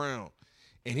of the ground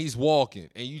and he's walking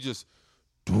and you just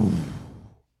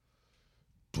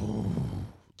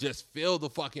feel the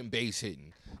fucking bass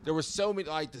hitting. There were so many,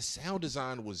 like, the sound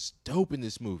design was dope in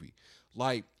this movie.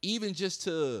 Like, even just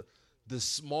to the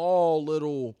small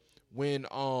little, when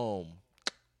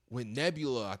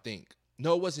Nebula, I think.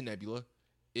 No, it wasn't Nebula.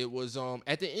 It was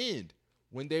at the end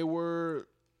when they were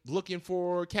looking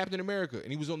for Captain America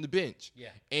and he was on the bench. Yeah.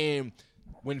 And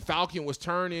when Falcon was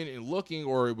turning and looking,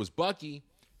 or it was Bucky,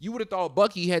 you would have thought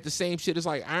Bucky had the same shit as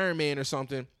like Iron Man or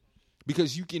something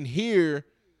because you can hear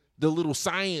the little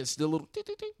science, the little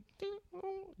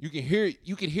you can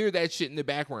hear that shit in the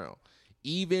background.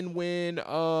 Even when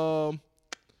I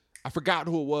forgot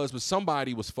who it was, but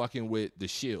somebody was fucking with the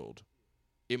shield.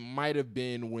 It might have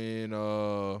been when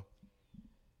I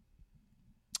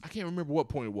can't remember what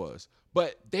point it was,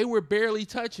 but they were barely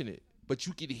touching it. But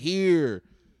you could hear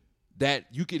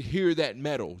that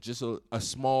metal, just a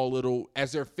small little,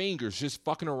 as their fingers just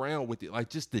fucking around with it, like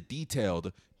just the detail,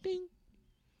 the ding,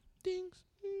 dings.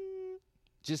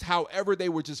 Just however they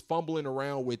were just fumbling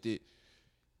around with it.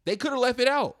 They could have left it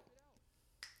out.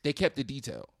 They kept the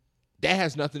detail. That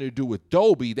has nothing to do with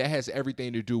Dolby. That has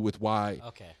everything to do with why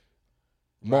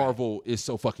Marvel is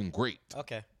so fucking great.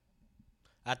 Okay.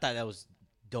 I thought that was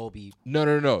Dolby.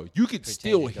 No. You could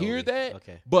still hear that.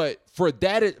 Okay. But for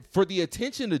the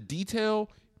attention to detail,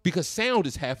 because sound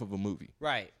is half of a movie.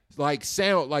 Right. Like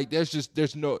sound, like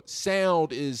there's no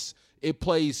sound it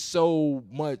plays so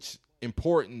much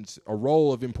importance, a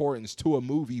role of importance to a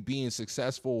movie being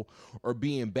successful or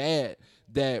being bad,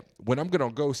 that when I'm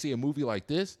gonna go see a movie like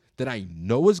this that I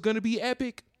know is gonna be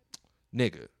epic,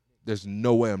 nigga, there's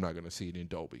no way I'm not gonna see it in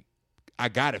Dolby. I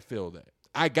gotta feel that.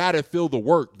 I gotta feel the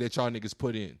work that y'all niggas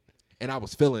put in. And I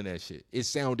was feeling that shit. It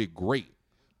sounded great.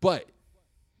 But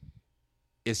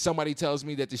if somebody tells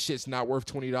me that the shit's not worth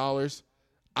 $20,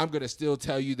 I'm gonna still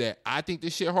tell you that I think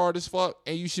this shit hard as fuck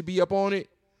and you should be up on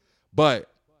it. But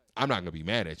I'm not gonna be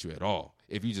mad at you at all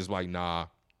if you just like, nah,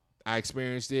 I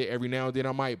experienced it every now and then.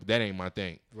 I might, but that ain't my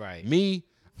thing. Right. Me,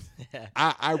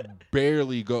 I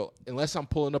barely go unless I'm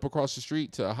pulling up across the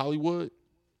street to Hollywood.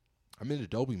 I'm in the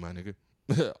Dolby, my nigga,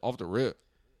 off the rip.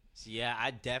 So yeah,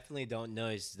 I definitely don't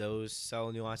notice those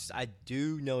subtle nuances. I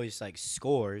do notice like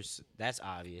scores. That's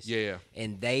obvious. Yeah.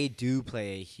 And they do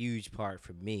play a huge part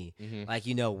for me. Mm-hmm. Like,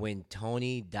 you know, when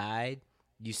Tony died,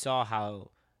 you saw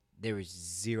how there was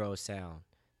zero sound.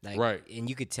 Like, right. And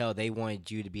you could tell they wanted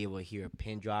you to be able to hear a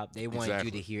pin drop. They wanted you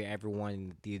to hear everyone in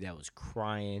the theater that was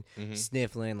crying,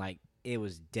 sniffling. Like, it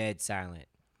was dead silent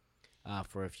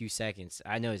for a few seconds.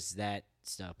 I noticed that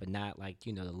stuff, but not like,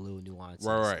 you know, the little nuances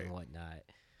and whatnot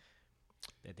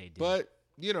that they did. But,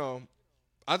 you know,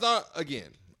 I thought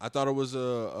it was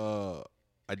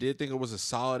I did think it was a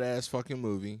solid ass fucking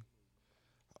movie.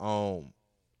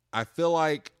 I feel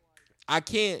like I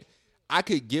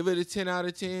could give it a 10 out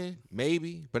of 10,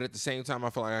 maybe, but at the same time, I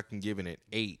feel like I can give it an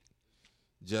 8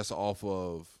 just off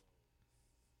of,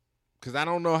 because I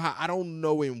don't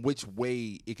know in which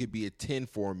way it could be a 10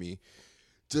 for me,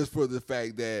 just for the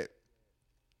fact that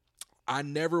I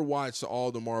never watched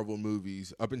all the Marvel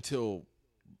movies up until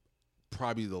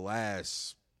probably the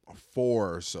last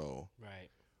 4 or so. Right.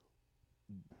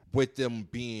 With them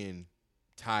being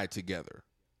tied together.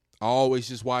 I always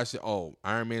just watch it. Oh,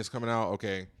 Iron Man's coming out.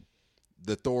 Okay.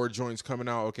 The Thor joint's coming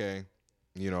out. Okay.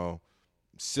 You know,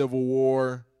 Civil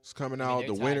War is coming out.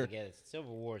 The winter.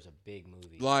 Civil War is a big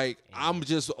movie. Like, I'm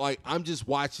just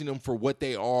watching them for what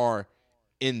they are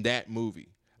in that movie.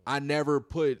 I never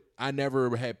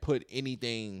had put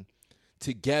anything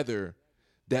together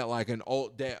that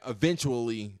that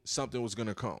eventually something was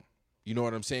gonna come. You know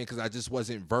what I'm saying? Because I just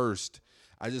wasn't versed.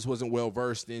 I just wasn't well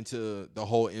versed into the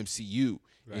whole MCU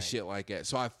and shit like that.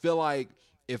 So I feel like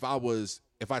if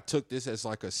I took this as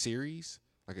like a series,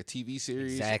 like a TV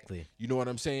series, exactly. You know what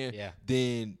I'm saying? Yeah.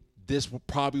 Then this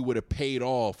probably would have paid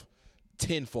off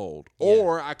tenfold. Yeah.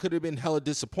 Or I could have been hella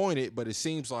disappointed, but it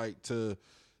seems like to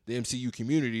the MCU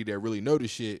community that really know the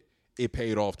shit, it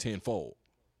paid off tenfold.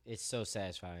 It's so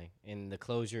satisfying, and the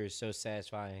closure is so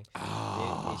satisfying.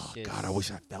 Oh, God, I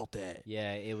wish I felt that.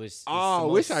 Yeah, it was. I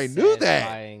wish I knew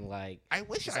that. Like, I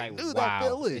wish I knew wow, that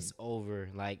feeling. It's over.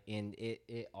 Like, and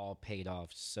it all paid off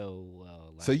so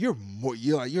well. Like, so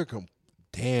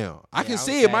damn. I can I'm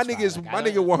see it. My satisfied.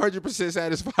 nigga 100%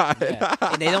 satisfied. Yeah.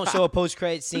 And they don't show a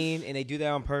post-credit scene, and they do that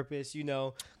on purpose, you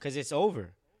know, because it's over.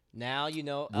 Now, you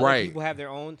know, other people have their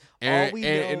own. All we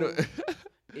know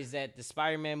is that the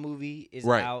Spider-Man movie is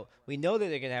out. We know that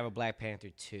they're going to have a Black Panther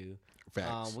 2.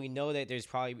 Facts. We know that there's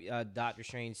probably Doctor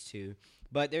Strange 2.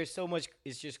 But there's so much,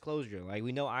 it's just closure. Like,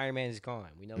 we know Iron Man is gone.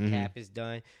 We know Cap is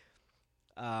done.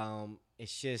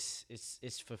 It's just,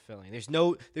 it's fulfilling. There's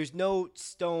no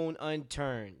stone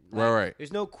unturned. Like, right.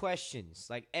 There's no questions.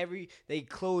 Like, they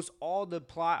closed all the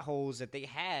plot holes that they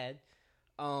had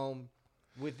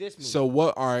with this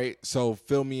movie. So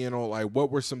fill me in on, like,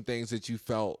 what were some things that you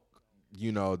felt,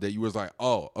 you know, that you was like,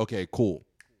 oh, okay, cool,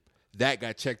 that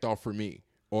got checked off for me,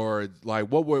 or like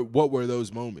what were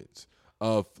those moments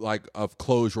of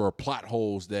closure or plot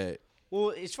holes that?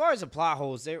 Well, as far as the plot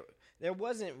holes, there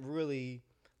wasn't really,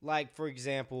 like, for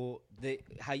example,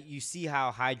 how you see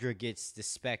how Hydra gets the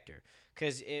Spectre,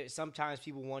 because sometimes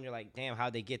people wonder, like, damn,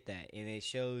 how'd they get that? And it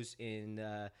shows in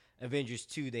Avengers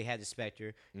 2 they had the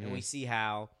Spectre, and we see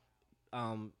how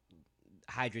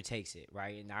Hydra takes it,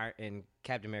 right? And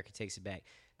Captain America takes it back.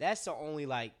 That's the only,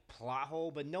 like, plot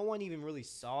hole, but no one even really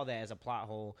saw that as a plot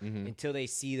hole until they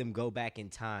see them go back in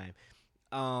time.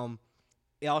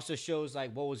 It also shows,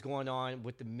 like, what was going on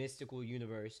with the mystical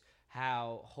universe,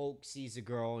 how Hulk sees a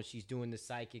girl and she's doing the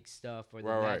psychic stuff or the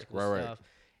magical stuff.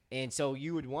 And so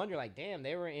you would wonder, like, damn,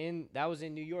 that was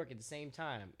in New York at the same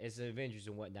time as the Avengers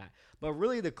and whatnot. But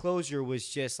really the closure was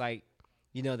just, like,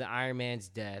 you know, the Iron Man's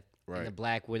death and the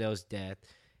Black Widow's death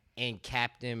and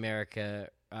Captain America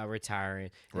retiring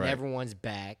and everyone's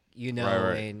back, you know,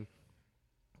 and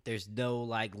there's no,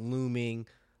 like, looming,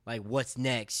 like, what's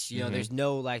next, you know, there's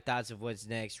no, like, thoughts of what's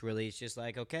next, really. It's just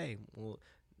like, okay, well,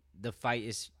 the fight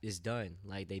is done.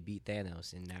 Like, they beat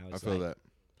Thanos, and now it's I feel that.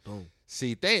 Boom.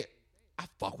 See, I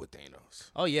fuck with Thanos.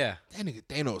 Oh, yeah. That nigga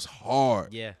Thanos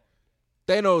hard. Yeah.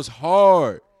 Thanos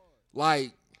hard.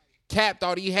 Like, Cap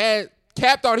thought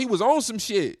he was on some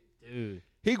shit. Dude.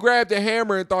 He grabbed the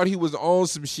hammer and thought he was on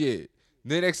some shit.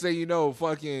 The next thing you know,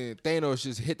 fucking Thanos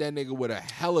just hit that nigga with a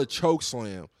hella choke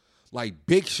slam, like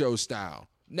Big Show style.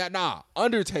 Nah,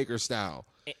 Undertaker style.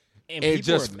 And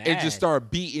just start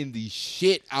beating the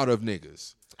shit out of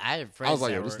niggas. I had friends was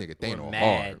like, that yo, this nigga Thanos were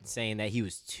mad, hard, saying that he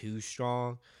was too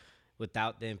strong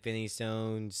without the Infinity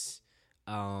Stones.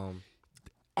 All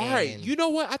right, you know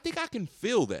what? I think I can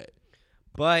feel that.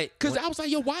 But because I was like,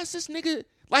 yo, why is this nigga,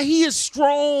 like, he is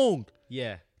strong.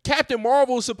 Yeah. Captain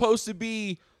Marvel's supposed to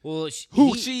be who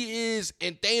she is,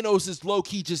 and Thanos is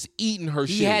low-key just eating her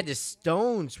shit. He had the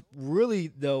stones, really,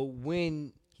 though,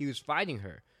 when he was fighting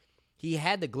her. He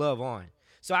had the glove on.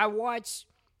 So I watched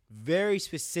very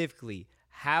specifically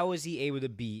how is he able to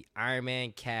beat Iron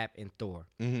Man, Cap, and Thor.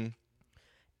 Mm-hmm.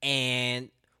 And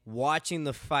watching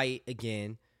the fight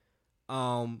again,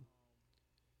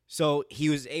 so he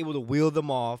was able to wheel them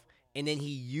off, and then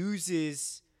he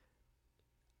uses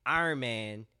Iron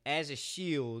Man as a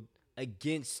shield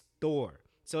against Thor.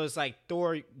 So it's like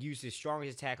Thor used his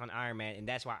strongest attack on Iron Man, and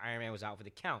that's why Iron Man was out for the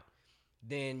count.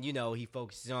 Then, you know, he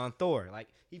focuses on Thor. Like,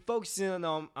 he focuses on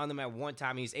them at one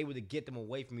time, and he was able to get them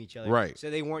away from each other. Right. So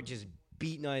they weren't just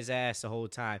beating on his ass the whole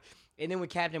time. And then with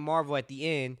Captain Marvel at the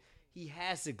end, he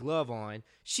has the glove on.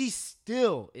 She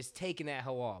still is taking that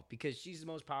hoe off because she's the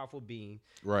most powerful being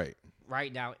right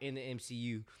now in the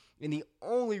MCU. And the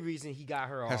only reason he got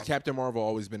her off. Has Captain Marvel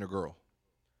always been a girl?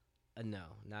 No,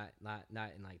 not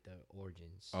in, like, the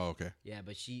origins. Oh, okay. Yeah,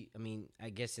 but I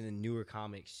guess in the newer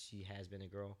comics, she has been a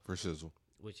girl. For shizzle.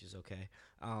 Which is okay.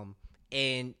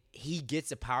 And he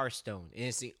gets a Power Stone, and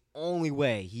it's the only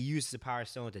way he uses the Power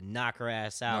Stone to knock her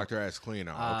ass out. Knock her ass clean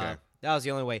out, okay. That was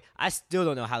the only way. I still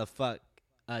don't know how the fuck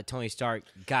Tony Stark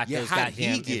got those how'd he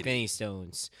goddamn get Infinity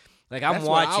Stones. Like, I'm That's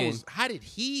what watching. how did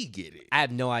he get it? I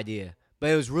have no idea. But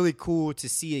it was really cool to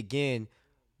see again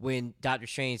when Doctor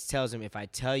Strange tells him, if I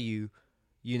tell you.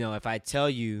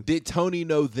 Did Tony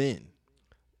know then?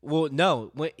 Well,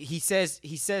 no. When he says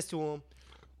to him.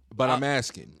 But I'm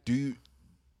asking,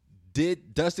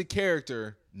 does the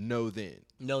character know then?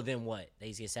 No, then what? That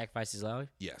he's going to sacrifice his life?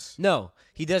 Yes. No,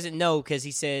 he doesn't know because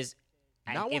he says.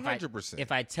 Not 100%.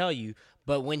 If I tell you.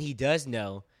 But when he does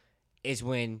know is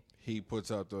when. He puts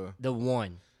up the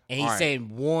one. And he's right.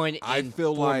 saying 1 in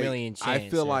 4 million chance. I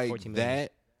feel like 14 million.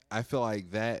 I feel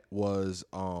like that was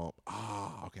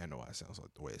okay, I know why it sounds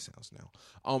like the way it sounds now.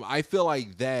 I feel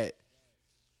like that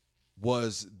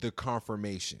was the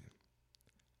confirmation.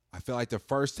 I feel like the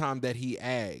first time that he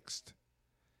asked,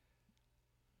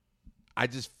 I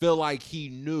just feel like he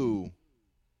knew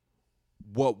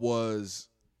what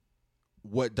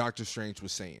Doctor Strange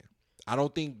was saying. I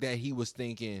don't think that he was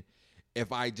thinking,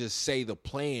 if I just say the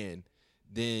plan,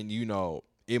 then,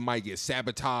 it might get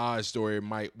sabotaged, or it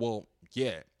might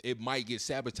get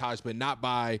sabotaged, but not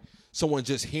by someone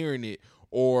just hearing it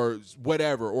or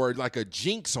whatever, or like a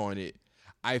jinx on it.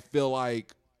 I feel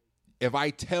like if I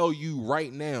tell you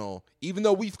right now, even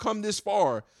though we've come this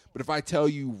far, but if I tell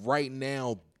you right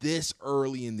now, this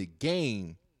early in the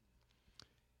game,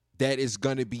 that is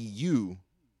going to be you,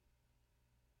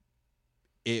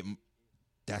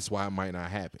 that's why it might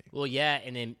not happen. Well, yeah,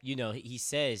 and then, he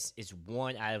says it's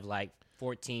 1 out of like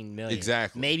 14 million.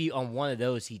 Exactly. Maybe on one of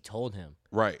those he told him.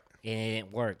 Right. And it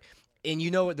didn't work. And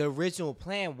the original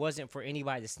plan wasn't for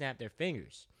anybody to snap their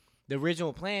fingers. The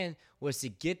original plan was to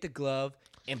get the glove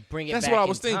and bring it back in time. That's what I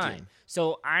was thinking.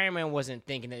 So Iron Man wasn't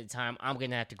thinking at the time, I'm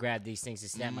going to have to grab these things to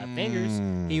snap my fingers.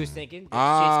 He was thinking, this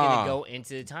shit's going to go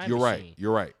into the time machine.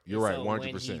 You're right. So 100%.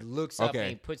 when he looks up and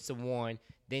he puts the 1,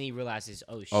 then he realizes,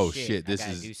 oh shit, this I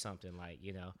got to do something,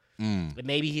 But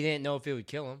maybe he didn't know if it would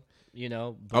kill him,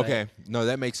 But okay, no,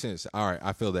 that makes sense. All right,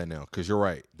 I feel that now, because you're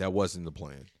right. That wasn't the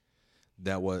plan.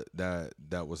 That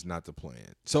was not the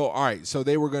plan. So, all right, so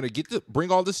they were going to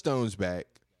bring all the stones back.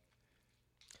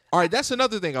 All right, that's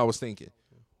another thing I was thinking.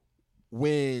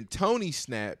 When Tony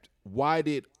snapped, why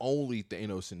did only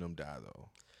Thanos and them die, though?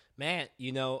 Man,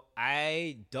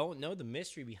 I don't know the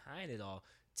mystery behind it all.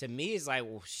 To me, it's like,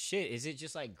 well, shit, is it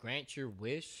just like grant your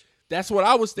wish? That's what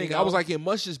I was thinking. I was like, it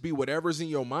must just be whatever's in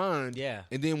your mind. Yeah.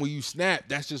 And then when you snap,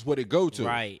 that's just what it go to.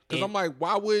 Right. Because I'm like,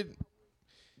 why would,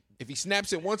 if he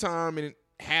snaps it one time and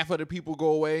half of the people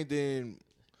go away, then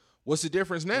what's the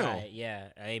difference now? Right, yeah.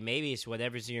 Maybe it's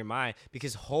whatever's in your mind.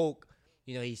 Because Hulk,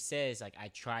 he says, like, I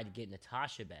tried to get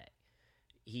Natasha back.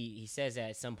 He says that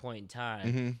at some point in time.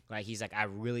 Mm-hmm. Like, he's like, I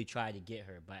really tried to get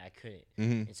her, but I couldn't.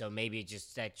 Mm-hmm. And so maybe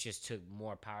that just took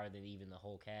more power than even the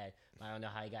Hulk had. I don't know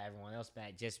how he got everyone else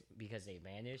back just because they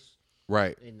vanished.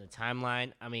 Right. In the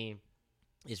timeline. I mean,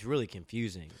 it's really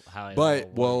confusing how it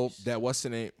But, all works. that what's the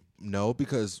name? No,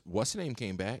 because what's the name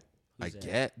came back. Who's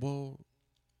that?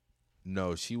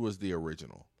 No, she was the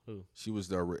original. Who? She was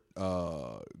the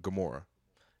Gamora.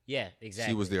 Yeah,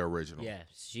 exactly. She was the original. Yeah,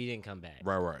 she didn't come back.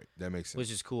 Right. That makes sense.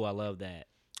 Which is cool. I love that.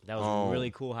 That was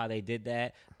really cool how they did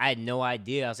that. I had no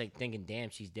idea. I was like thinking,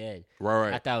 damn, she's dead.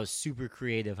 Right. I thought it was super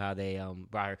creative how they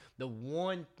brought her. The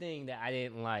one thing that I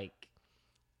didn't like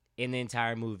in the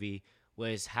entire movie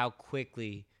was how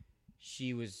quickly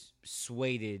she was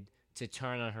swayed to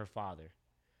turn on her father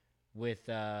with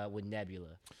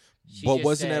Nebula. But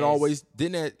wasn't that always?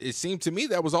 Didn't that? It seemed to me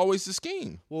that was always the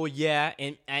scheme. Well, yeah,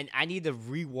 and I need to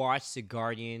rewatch the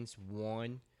Guardians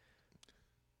 1.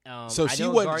 So she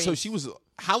wasn't. So she was.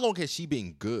 How long has she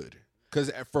been good? Because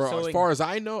as far as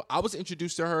I know, I was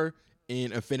introduced to her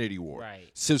in Infinity War. Right.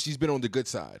 So she's been on the good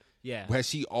side. Yeah. Has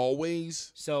she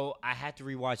always? So I had to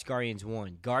rewatch Guardians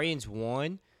 1. Guardians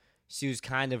 1, she was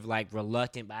kind of like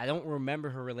reluctant, but I don't remember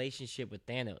her relationship with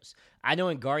Thanos. I know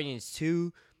in Guardians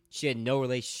 2, she had no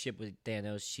relationship with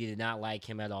Thanos. She did not like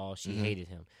him at all. She hated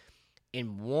him.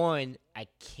 In 1, I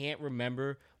can't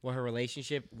remember what her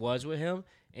relationship was with him,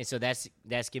 and so that's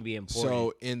gonna be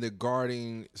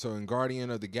important. So in Guardian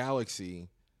of the Galaxy,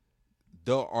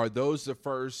 are those the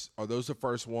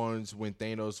first ones when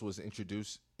Thanos was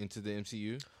introduced into the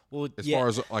MCU? Well, as far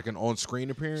as like an on-screen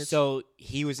appearance. So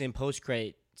he was in post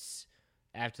credits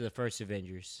after the first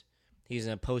Avengers. He was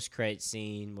in a post credit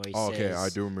scene where he says, "Okay, I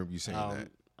do remember you saying that."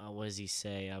 What does he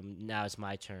say? Now it's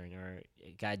my turn, or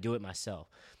gotta do it myself.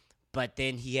 But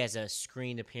then he has a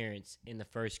screen appearance in the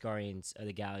first Guardians of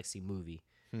the Galaxy movie.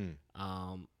 And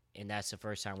that's the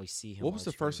first time we see him. What was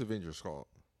the first Avengers called?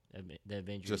 The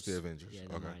Avengers. Just the Avengers. Yeah,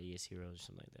 the Mightiest Heroes or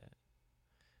something like that.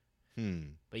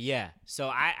 But yeah, so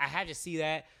I had to see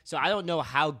that. So I don't know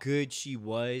how good she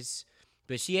was,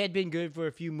 but she had been good for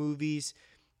a few movies.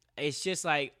 It's just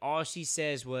like all she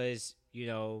says was,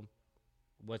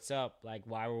 what's up? Like,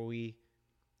 why were we,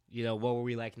 what were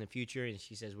we like in the future? And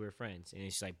she says we're friends. And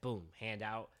it's like, boom, hand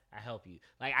out, I help you.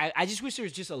 Like, I just wish there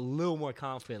was just a little more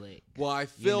confident. Well, I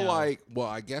feel I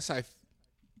guess I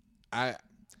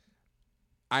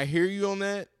hear you on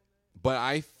that, but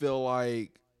I feel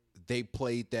like they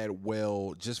played that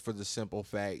well just for the simple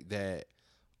fact that,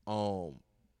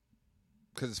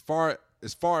 because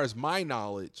as far as my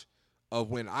knowledge of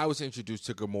when I was introduced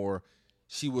to Gamora,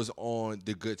 she was on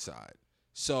the good side.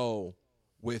 So,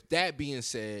 with that being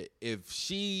said, if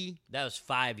she that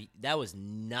was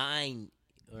 9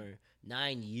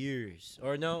 years,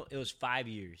 or no, it was 5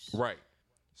 years, right?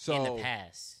 So in the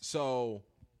past. So,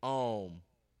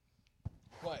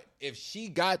 but if she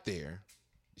got there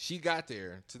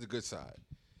to the good side,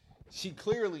 she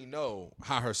clearly know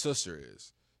how her sister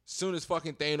is. Soon as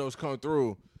fucking Thanos come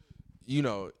through,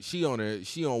 she on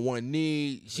one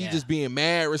knee. She just being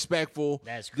mad respectful.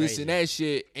 That's crazy. This and that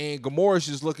shit. And Gamora's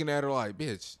just looking at her like,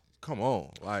 bitch, come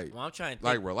on. Like, well, I'm trying to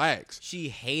think, relax. She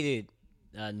hated,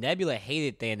 Nebula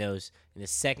hated Thanos in the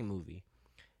second movie.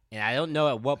 And I don't know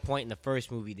at what point in the first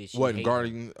movie did she hate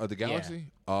Guardian of the Galaxy?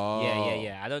 Yeah.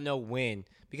 Yeah. I don't know when.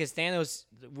 Because Thanos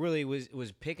really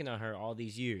was picking on her all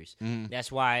these years. Mm-hmm. That's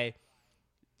why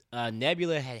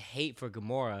Nebula had hate for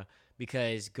Gamora,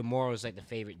 because Gamora was like the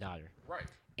favorite daughter. Right.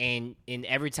 And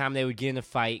every time they would get in a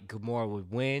fight, Gamora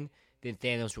would win. Then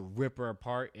Thanos would rip her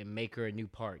apart and make her new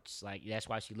parts. Like, that's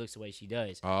why she looks the way she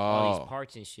does. All these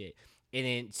parts and shit. And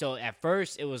then, so at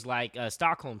first, it was like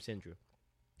Stockholm Syndrome.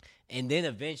 And then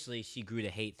eventually, she grew to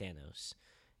hate Thanos.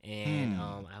 And,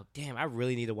 I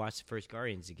really need to watch the first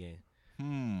Guardians again.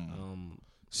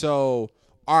 So,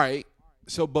 all right.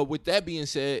 So, but with that being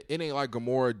said, it ain't like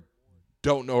Gamora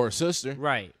don't know her sister.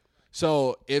 Right.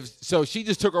 So she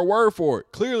just took her word for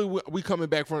it. Clearly we coming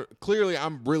back from. Clearly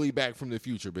I'm really back from the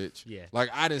future, bitch. Yeah. Like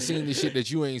I done seen the shit that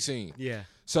you ain't seen. Yeah.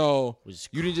 So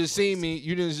you didn't just see me.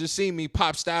 You didn't just see me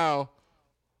pop style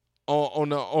on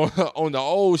the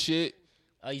old shit.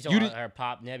 Oh, you talking about her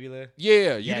pop Nebula?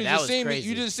 Yeah. You didn't that just was see crazy. me.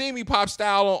 You just see me pop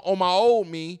style on my old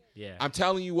me. Yeah. I'm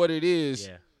telling you what it is.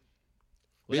 Yeah.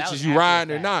 Bitch, is you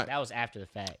riding or not? That was after the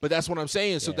fact. But that's what I'm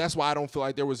saying. So that's why I don't feel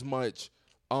like there was much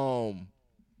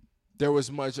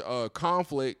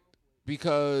conflict,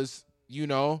 because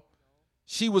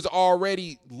she was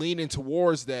already leaning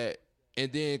towards that,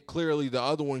 and then clearly the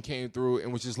other one came through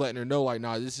and was just letting her know, like,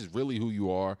 nah, this is really who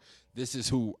you are. This is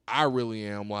who I really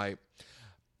am. Like,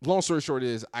 long story short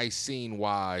is I seen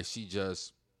why she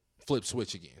just flipped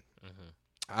switch again.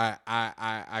 Mm-hmm.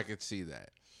 I could see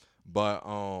that. But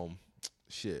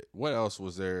shit, what else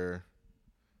was there?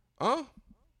 I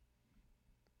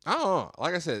don't know.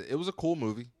 Like I said, it was a cool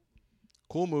movie.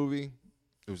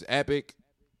 It was epic.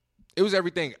 It was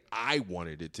everything I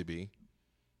wanted it to be.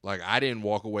 Like, I didn't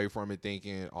walk away from it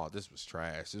thinking, oh, this was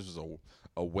trash. This was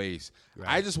a waste. Right.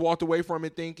 I just walked away from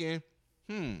it thinking,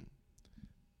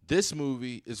 this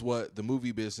movie is what the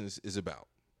movie business is about.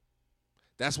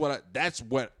 That's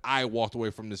what I walked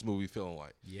away from this movie feeling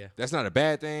like. Yeah. That's not a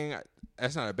bad thing.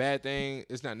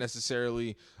 It's not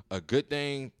necessarily a good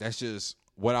thing. That's just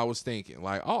what I was thinking.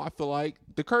 Like, oh, I feel like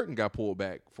the curtain got pulled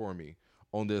back for me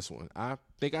on this one. I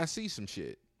think I see some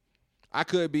shit. I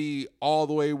could be all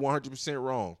the way 100%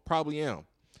 wrong. Probably am.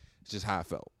 It's just how I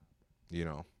felt,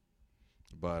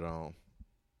 But,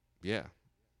 yeah.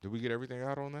 Did we get everything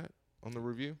out on that, on the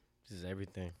review? This is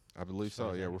everything. I believe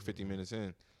so. Yeah, we're 50 minutes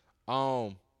in.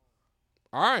 All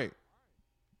right.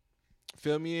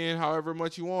 Fill me in however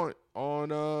much you want on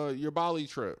your Bali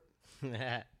trip.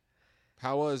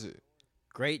 How was it?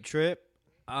 Great trip.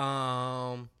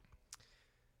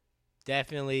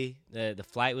 Definitely the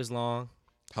flight was long.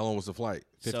 How long was the flight?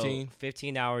 15? So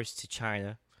 15 hours to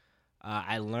China.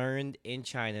 I learned in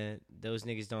China those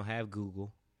niggas don't have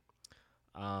Google.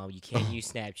 You can't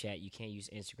use Snapchat. You can't use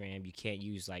Instagram. You can't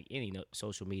use like any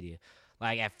social media.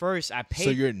 Like at first, I paid.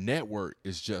 So your network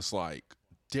is just like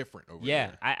different over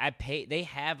there. Yeah, I paid. They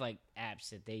have like apps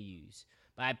that they use,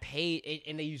 but I paid,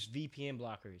 and they use VPN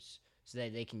blockers so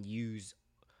that they can use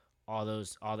all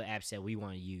the apps that we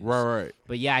want to use. Right.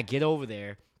 But yeah, I get over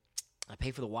there. I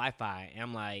pay for the Wi-Fi, and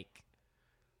I'm like,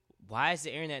 why is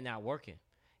the internet not working?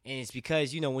 And it's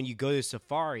because, when you go to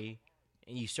Safari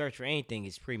and you search for anything,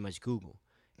 it's pretty much Google.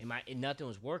 And nothing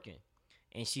was working.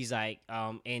 And she's like,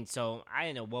 and so I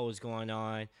didn't know what was going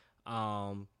on.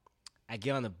 I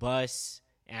get on the bus,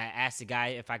 and I asked the guy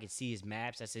if I could see his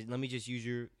maps. I said, let me just use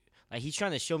your, like, he's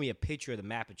trying to show me a picture of the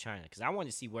map of China, because I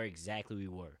wanted to see where exactly we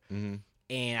were. Mm-hmm.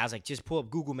 And I was like, just pull up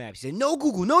Google Maps. He said, no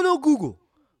Google, no Google.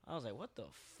 I was like, what the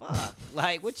fuck?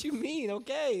 Like, what you mean?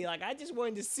 Okay. Like, I just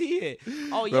wanted to see it.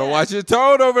 Oh, yeah. Better watch your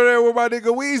tone over there with my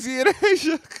nigga Weezy in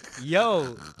Asia.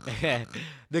 Yo,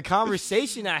 the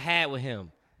conversation I had with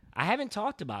him, I haven't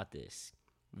talked about this.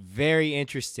 Very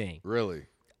interesting. Really?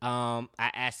 I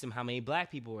asked him how many black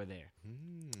people were there.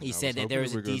 He I said was that there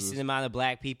was a hoping decent amount of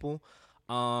black people.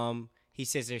 He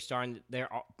says they're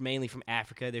mainly from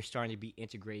Africa. They're starting to be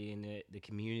integrated in the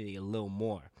community a little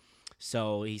more.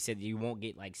 So he said you won't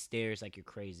get like stares like you're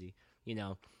crazy. You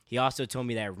know. He also told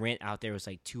me that rent out there was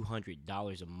like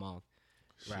 $200 a month,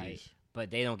 right? Sheesh.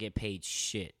 But they don't get paid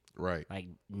shit, Right. like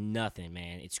nothing,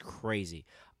 man. It's crazy.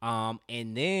 And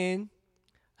then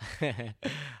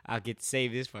I'll get to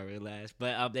save this for last.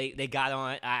 But they got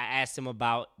on. I asked him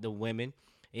about the women,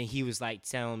 and he was like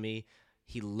telling me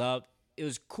he loved. It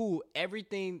was cool.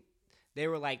 Everything they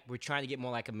were like, we're trying to get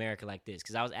more like America like this.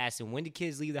 Because I was asking, when do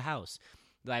kids leave the house?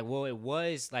 Like, well, it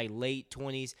was like late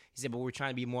 20s. He said, but we're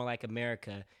trying to be more like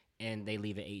America, and they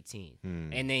leave at 18.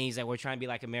 And then he's like, we're trying to be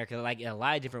like America, like in a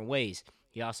lot of different ways.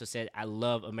 He also said, I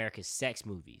love America's sex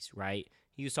movies, right?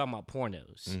 He was talking about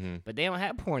pornos. But they don't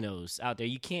have pornos out there.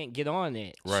 You can't get on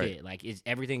that shit. Like,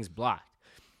 everything's blocked.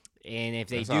 And if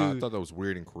they I thought that was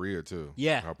weird in Korea, too.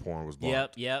 Yeah. How porn was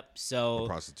blocked. Yep. So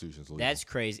prostitution's legal. that's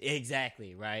crazy.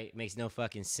 Exactly, right? Makes no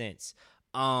fucking sense.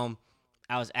 I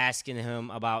was asking him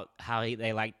about how he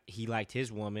liked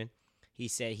his woman. He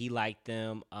said he liked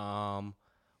them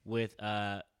with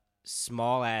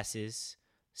small asses,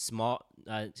 small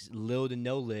little to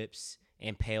no lips,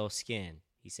 and pale skin.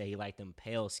 He said he liked them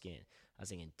pale skin. I was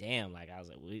thinking, damn,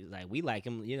 we like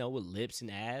him, you know, with lips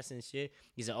and ass and shit.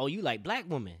 He said, oh, you like black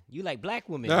women. You like black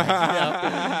women. Like, you know?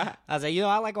 I was like,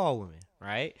 I like all women,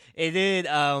 right? And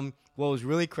then what was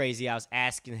really crazy, I was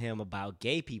asking him about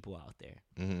gay people out there.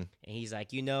 And he's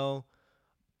like, we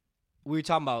were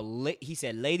talking about, he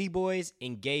said lady boys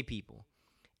and gay people.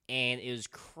 And it was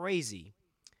crazy.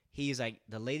 He's like,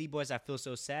 the lady boys, I feel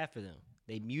so sad for them.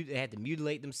 They had to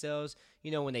mutilate themselves.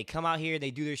 You know, when they come out here,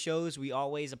 they do their shows. We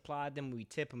always applaud them. We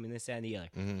tip them and this, that, and the other.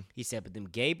 He said, but them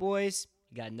gay boys,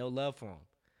 you got no love for them.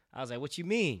 I was like, what you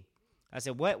mean? I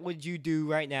said, what would you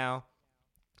do right now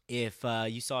if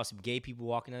you saw some gay people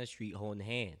walking down the street holding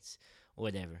hands or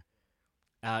whatever,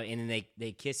 and then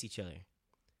they kiss each other?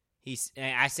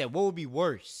 And I said, what would be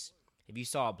worse? If you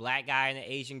saw a black guy and an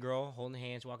Asian girl holding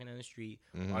hands walking down the street,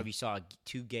 or if you saw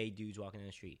two gay dudes walking down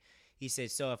the street. He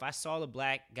said, so if I saw the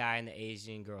black guy and the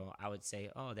Asian girl, I would say,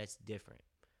 oh, that's different.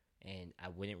 And I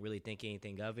wouldn't really think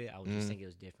anything of it. I would just think it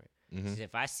was different. He said,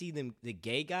 if I see the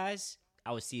gay guys,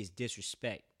 I would see as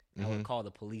disrespect. I would call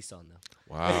the police on them.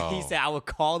 Wow. He said, I would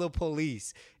call the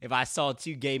police if I saw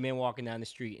two gay men walking down the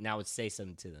street, and I would say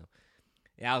something to them.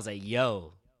 And I was like,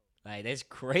 yo, like, that's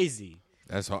crazy.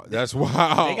 That's wild.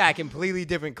 They got a completely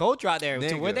different culture out there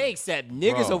to where they accept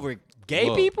niggas over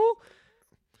gay people.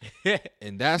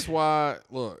 And that's why,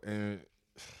 look, and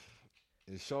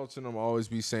Schultz and them always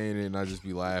be saying it, and I just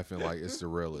be laughing like it's the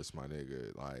realest, my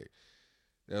nigga. Like,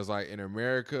 there's like in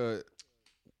America,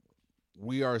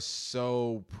 we are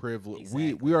so privileged.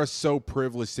 Exactly. We are so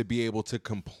privileged to be able to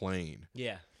complain.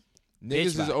 Yeah.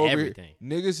 Niggas is over.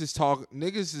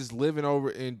 Niggas is living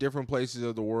over in different places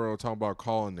of the world talking about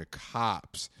calling the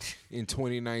cops in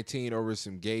 2019 over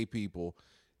some gay people.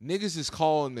 Niggas is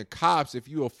calling the cops if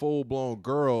you a full blown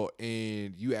girl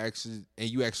and you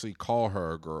actually call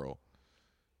her a girl.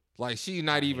 Like she's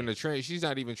not even she's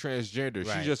not even transgender.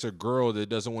 Right. She's just a girl that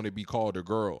doesn't want to be called a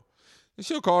girl. And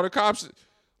she'll call the cops.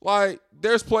 Like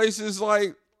there's places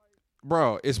like,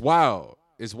 bro, it's wild.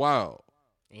 It's wild.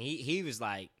 And he was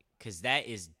like, cause that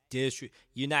is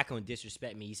you're not gonna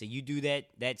disrespect me. He said, you do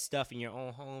that stuff in your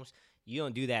own homes, you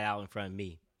don't do that out in front of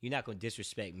me. You're not gonna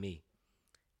disrespect me.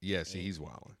 Yeah, see, he's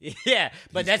wilding. Yeah,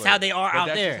 but that's how they are out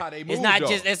there. Just how they move, it's not though.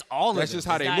 just that's all that's of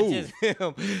them. just how they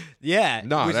move. Yeah,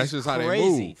 no, that's just how they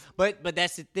move. But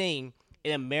that's the thing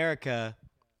in America.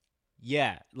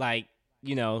 Yeah, like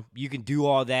you can do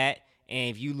all that,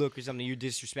 and if you look for something, you're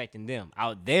disrespecting them.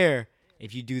 Out there,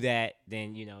 if you do that,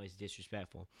 then it's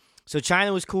disrespectful. So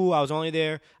China was cool. I was only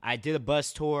there. I did a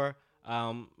bus tour,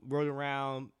 rode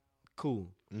around, cool.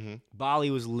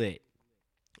 Bali was lit.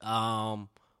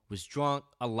 Was drunk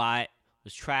a lot,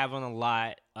 was traveling a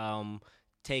lot,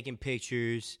 taking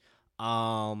pictures,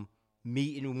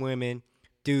 meeting women.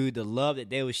 Dude, the love that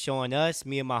they was showing us,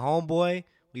 me and my homeboy,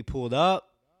 we pulled up.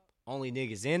 Only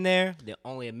niggas in there. The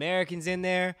only Americans in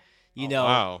there.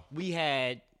 Wow. We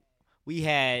had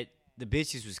the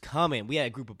bitches was coming. We had a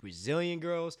group of Brazilian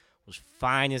girls, was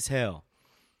fine as hell.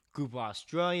 Group of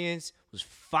Australians was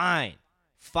fine.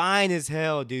 fine as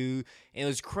hell, dude. And it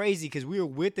was crazy because we were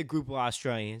with a group of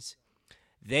Australians.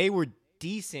 They were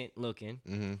decent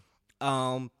looking.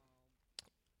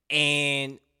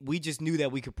 And we just knew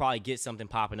that we could probably get something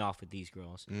popping off with these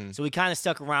girls. So we kind of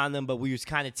stuck around them, but we was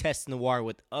kind of testing the water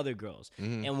with other girls.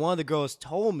 And one of the girls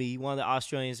told me, one of the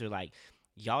Australians were like,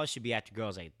 y'all should be after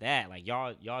girls like that. Like,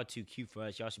 y'all are too cute for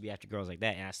us. Y'all should be after girls like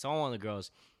that. And I saw one of the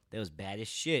girls that was bad as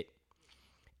shit.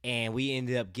 And we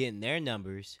ended up getting their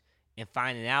numbers and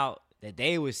finding out that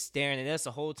they was staring at us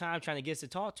the whole time trying to get us to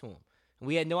talk to them. And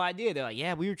we had no idea. They're like,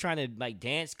 yeah, we were trying to, like,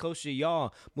 dance closer to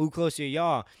y'all, move closer to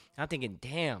y'all. And I'm thinking,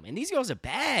 damn. And these girls are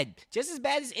bad. Just as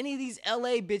bad as any of these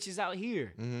L.A. bitches out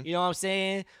here. You know what I'm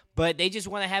saying? But they just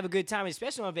want to have a good time,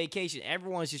 especially on vacation.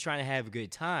 Everyone's just trying to have a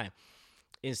good time.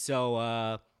 And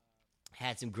so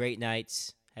had some great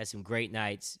nights.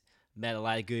 Met a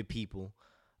lot of good people.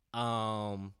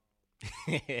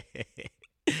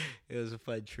 It was a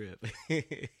fun trip.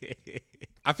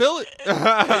 I feel it.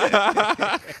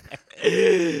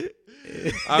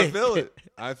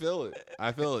 I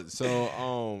feel it.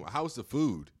 So, how's the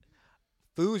food?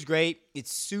 Food's great.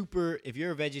 It's super. If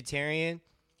you're a vegetarian,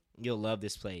 you'll love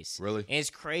this place. Really? And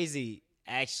it's crazy.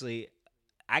 Actually,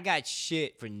 I got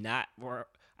shit for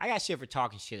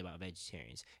talking shit about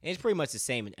vegetarians. And it's pretty much the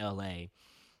same in LA.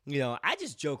 You know, I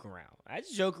just joke around.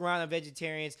 On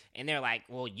vegetarians, and they're like,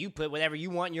 well, you put whatever you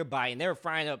want in your body. And they were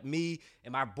frying up me,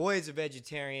 and my boy is a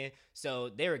vegetarian, so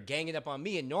they were ganging up on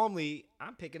me. And normally,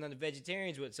 I'm picking on the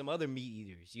vegetarians with some other meat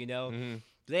eaters, you know?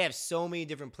 They have so many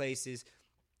different places.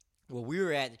 Where we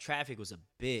were at, the traffic was a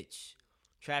bitch.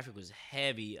 Traffic was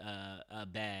heavy,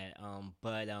 bad.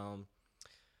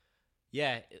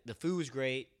 Yeah, the food was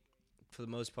great for the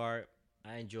most part.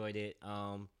 I enjoyed it.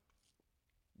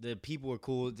 The people were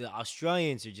cool. The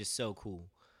Australians are just so cool.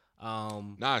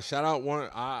 Shout out one.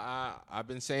 I've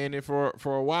been saying it for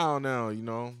a while now. You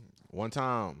know, one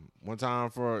time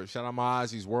for shout out my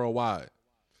Aussies worldwide.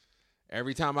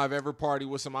 Every time I've ever partied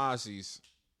with some Aussies,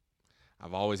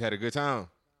 I've always had a good time.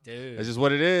 Dude, that's just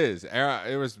what it is.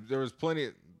 There was plenty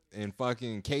in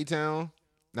fucking K-Town,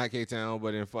 not K-Town,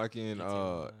 but in fucking in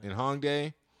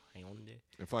Hongdae.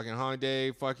 In fucking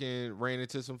Hongdae, fucking ran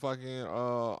into some fucking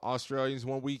Australians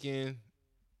one weekend,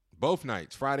 both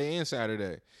nights, Friday and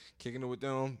Saturday, kicking it with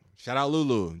them. Shout out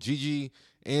Lulu, Gigi,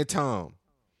 and Tom.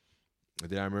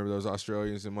 And then I remember those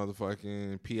Australians and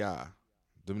motherfucking PI.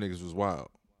 Them niggas was wild,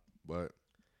 but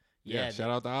shout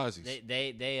out the Aussies.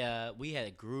 They we had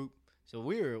a group, so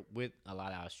we were with a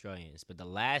lot of Australians. But the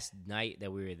last night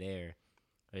that we were there,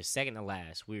 or second to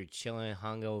last, we were chilling,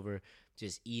 hungover,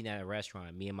 just eating at a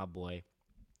restaurant. Me and my boy.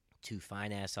 Two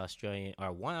fine-ass Australian,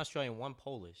 or one Australian, one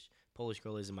Polish. Polish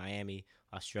girl lives in Miami.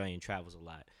 Australian travels a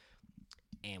lot.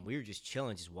 And we were just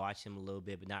chilling, just watching them a little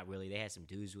bit, but not really. They had some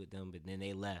dudes with them, but then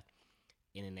they left.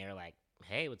 And then they were like,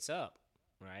 hey, what's up?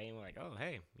 Right? And we're like, oh,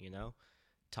 hey, you know.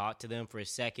 Talked to them for a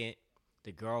second.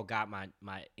 The girl got my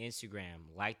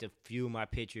Instagram, liked a few of my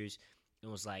pictures,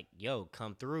 and was like, yo,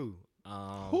 come through.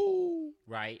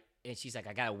 Right? And she's like,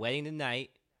 I got a wedding tonight,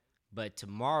 but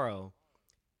tomorrow,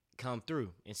 come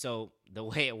through. And so the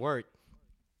way it worked,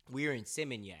 we were in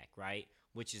Seminyak, right,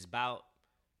 which is about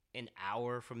an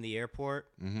hour from the airport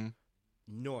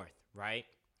north, right?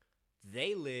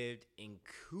 They lived in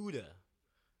Kuta,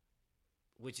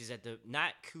 which is at the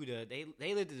not Kuta.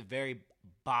 They lived at the very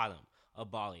bottom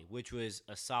of Bali, which was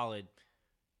a solid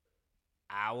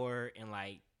hour and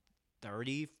like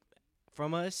 30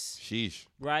 from us. Sheesh.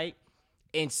 Right?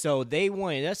 And so they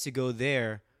wanted us to go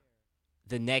there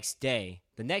the next day.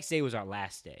 The next day was our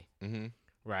last day,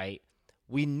 right?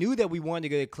 We knew that we wanted to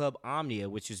go to Club Omnia,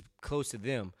 which was close to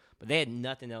them, but they had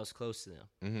nothing else close to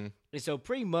them. And so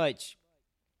pretty much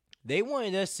they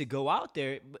wanted us to go out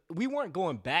there. But we weren't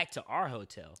going back to our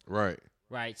hotel. Right.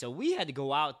 So we had to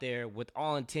go out there with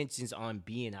all intentions on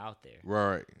being out there.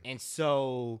 Right. And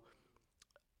so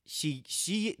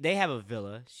they have a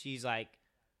villa. She's like,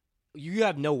 you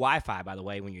have no Wi-Fi, by the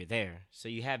way, when you're there. So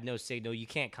you have no signal. You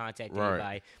can't contact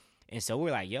anybody. And so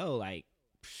we're like, yo, like,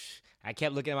 I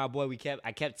kept looking at my boy.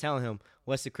 I kept telling him,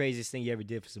 what's the craziest thing you ever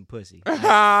did for some pussy? Like,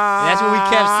 that's what we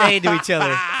kept saying to each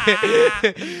other.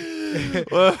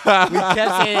 We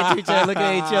kept saying it to each other, looking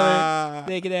at each other,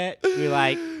 thinking that. We're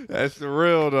like, that's the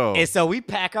real, though. And so we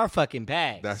pack our fucking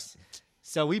bags.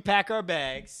 So we pack our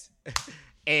bags.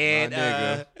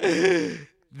 And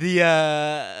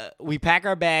we pack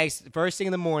our bags. First thing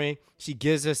in the morning, she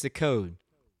gives us the code.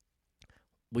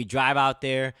 We drive out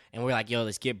there, and we're like, yo,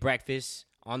 let's get breakfast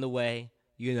on the way,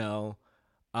 you know.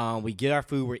 We get our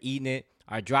food. We're eating it.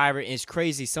 Our driver is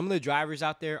crazy. Some of the drivers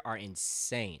out there are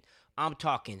insane. I'm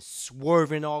talking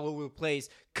swerving all over the place,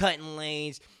 cutting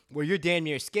lanes where you're damn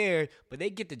near scared, but they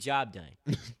get the job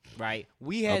done, right?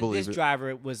 We had this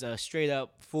driver was a straight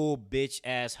up full bitch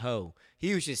ass hoe.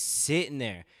 He was just sitting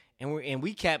there, and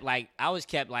we kept like I was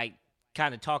kept like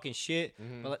kind of talking shit,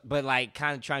 but like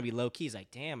kind of trying to be low key. He's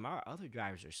like, damn, our other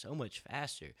drivers are so much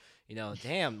faster. You know,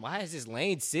 damn, why is this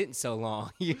lane sitting so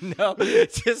long? You know,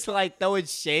 just like throwing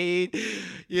shade,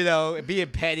 you know, being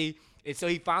petty. And so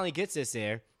he finally gets us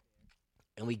there,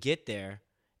 and we get there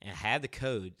and have the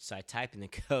code. So I type in the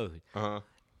code,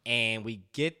 and we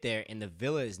get there, and the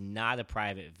villa is not a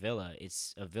private villa.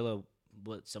 It's a villa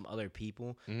with some other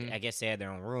people. I guess they had their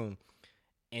own room.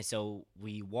 And so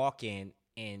we walk in,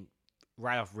 and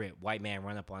right off rip, white man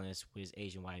run up on us with his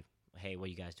Asian wife. Hey, what are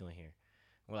you guys doing here?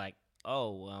 We're like,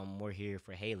 oh, we're here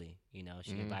for Haley. You know,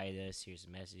 she invited us. Here's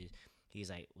the message.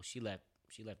 He's like, well, she left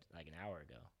like an hour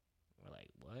ago. We're like,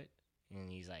 what? And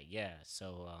he's like, yeah.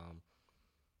 So,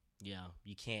 you know,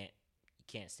 you can't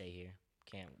stay here.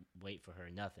 Can't wait for her.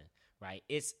 Nothing. Right?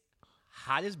 It's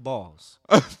hot as balls.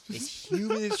 It's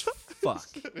humid as fuck.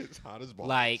 It's hot as balls.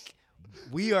 Like,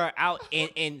 we are out,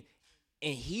 and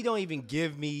he don't even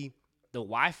give me the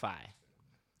Wi-Fi.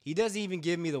 He doesn't even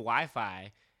give me the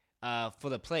Wi-Fi for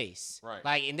the place. Right.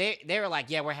 Like, and they were like,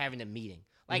 yeah, we're having a meeting.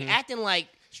 Like, acting like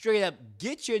straight up,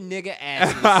 get your nigga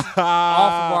asses off of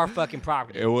our fucking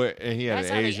property. And he had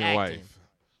an Asian wife.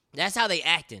 That's how they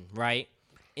acting, right?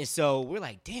 And so we're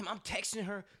like, damn, I'm texting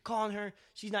her, calling her.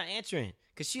 She's not answering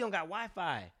because she don't got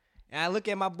Wi-Fi. And I look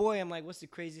at my boy. I'm like, what's the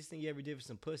craziest thing you ever did for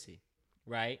some pussy?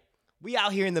 Right? We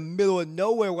out here in the middle of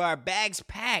nowhere with our bags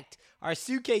packed, our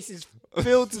suitcases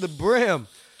filled to the brim.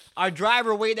 Our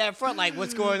driver waiting at front like,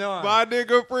 what's going on? My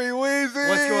nigga Free Weezy.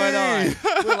 What's going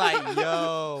on? We're like,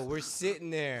 yo, we're sitting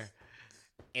there.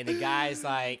 And the guy's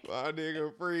like, my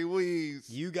nigga Free Weezy.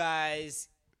 You guys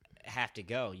have to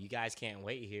go. You guys can't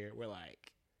wait here. We're like,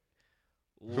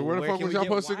 so where the fuck was y'all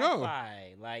supposed to go?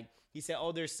 Like, he said,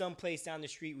 oh, there's some place down the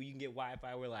street where you can get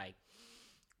Wi-Fi. We're like,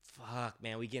 fuck,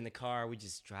 man. We get in the car. We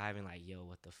just driving like, yo,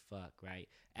 what the fuck, right?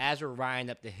 As we're riding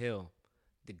up the hill,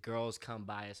 the girls come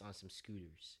by us on some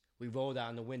scooters. We roll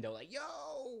down the window like, yo,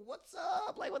 what's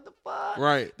up? Like, what the fuck?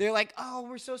 Right. They're like, oh,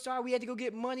 we're so sorry. We had to go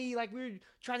get money. Like, we were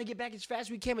trying to get back as fast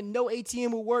as we can, and no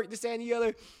ATM will work, this, that, and the other.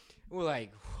 And we're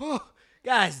like, whew,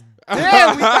 guys,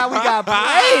 damn, we thought we got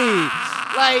played.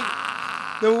 Like,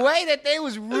 the way that they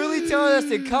was really telling us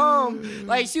to come,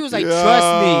 like, she was like,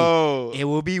 trust me, it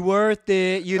will be worth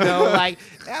it, you know? Like,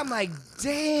 I'm like,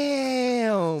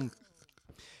 damn.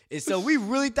 And so we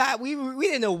really thought, we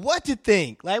didn't know what to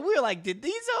think. Like, we were like, did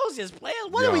these hoes just play us?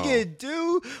 What are we going to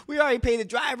do? We already paid the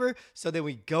driver. So then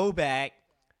we go back.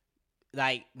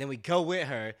 Like, then we go with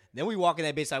her. Then we walk in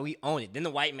that bitch like we own it. Then the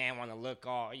white man want to look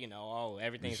all, you know, oh,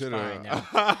 everything's fine now.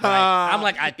 Like, I'm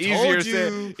like, I told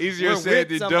you. Easier said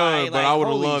than done, but like, I would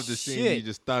have loved to see you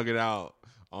just thug it out.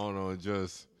 I don't know,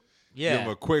 just give him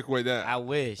a quick way. That I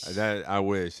wish. I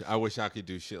wish I could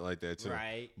do shit like that too.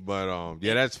 Right. But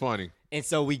yeah, that's funny. And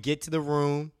so we get to the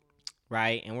room,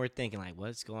 right? And we're thinking like,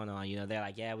 what's going on? You know, they're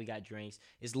like, yeah, we got drinks.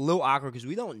 It's a little awkward because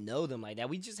we don't know them like that.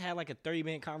 We just had like a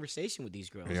 30-minute conversation with these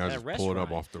girls at a restaurant. Pulled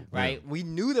up off the right. We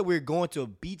knew that we were going to a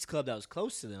beach club that was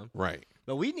close to them. Right.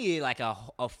 But we needed like a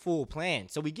full plan.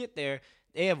 So we get there.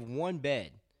 They have one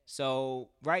bed. So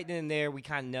right then and there, we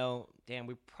kind of know, damn,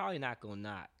 we're probably not going to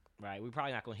knock. Right. We're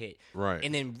probably not going to hit. Right.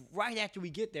 And then right after we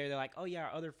get there, they're like, oh, yeah,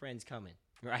 our other friend's coming.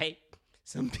 Right.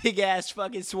 Some big-ass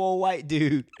fucking swole white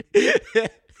dude.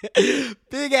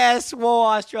 Big-ass swole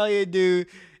Australian dude.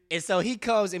 And so he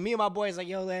comes, and me and my boys like,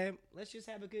 yo, man, let's just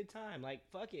have a good time. Like,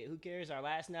 fuck it. Who cares? Our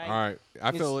last night. All right.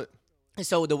 I feel it. And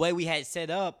so the way we had it set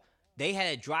up, they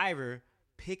had a driver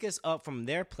pick us up from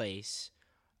their place.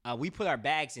 We put our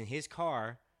bags in his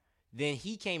car. Then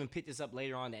he came and picked us up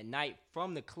later on that night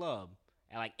from the club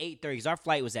at like 8:30 because our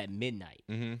flight was at midnight.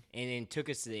 And then took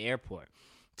us to the airport.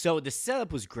 So the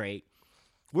setup was great.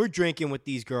 We're drinking with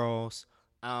these girls.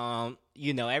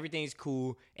 You know, everything's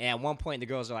cool. And at one point, the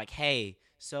girls are like, hey,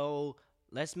 so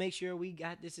let's make sure we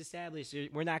got this established.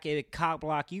 We're not going to cock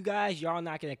block you guys. Y'all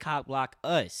not going to cock block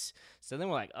us. So then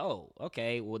we're like, oh,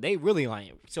 okay. Well, they really on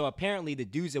it. So apparently the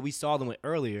dudes that we saw them with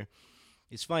earlier,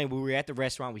 it's funny. We were at the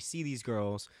restaurant. We see these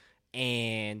girls.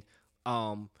 And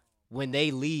when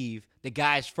they leave, the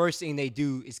guys, first thing they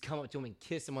do is come up to them and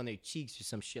kiss them on their cheeks or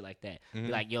some shit like that. Be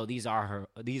like, yo, these are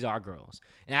girls.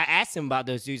 And I asked him about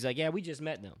those dudes. Like, yeah, we just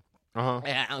met them.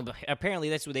 And apparently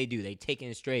that's what they do. They take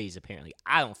in strays, apparently.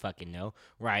 I don't fucking know,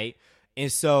 right? And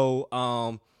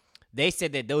so they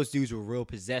said that those dudes were real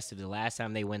possessive. The last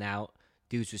time they went out,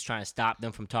 dudes was trying to stop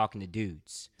them from talking to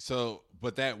dudes. So,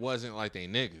 but that wasn't like they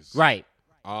niggas. Right.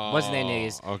 Wasn't that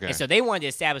niggas? Okay. And so they wanted to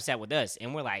establish that with us,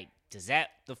 and we're like, does that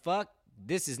the fuck?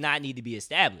 This does not need to be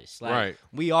established. Like, Right.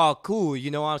 we all cool.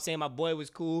 You know what I'm saying? My boy was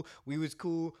cool. We was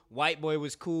cool. White boy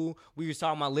was cool. We was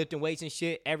talking about lifting weights and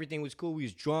shit. Everything was cool. We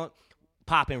was drunk,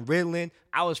 popping Ritalin.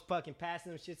 I was fucking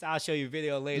passing them shits. I'll show you a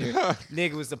video later.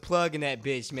 Nigga was the plug in that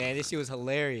bitch, man. This shit was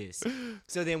hilarious.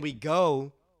 So then we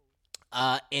go,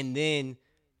 and then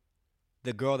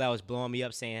the girl that was blowing me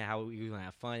up saying how we were going to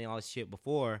have fun and all this shit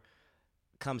before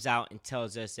comes out and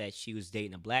tells us that she was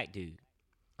dating a black dude.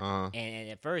 And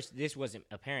at first, this wasn't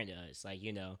apparent to us. Like,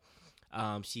 you know,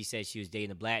 she said she was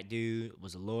dating a black dude,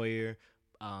 was a lawyer,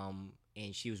 and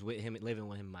she was with him, living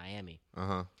with him in Miami.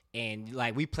 And,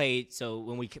 like, we played, so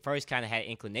when we first kind of had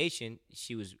inclination,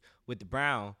 she was with the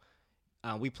Brown,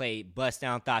 we played Bust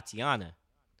Down Tatiana.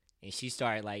 And she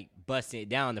started, like, busting it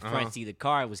down. The front seat of the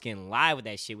car was getting live with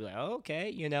that shit. We're like, oh,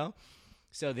 okay, you know.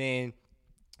 So then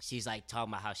she's, like,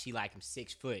 talking about how she like him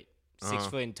 6 foot, 6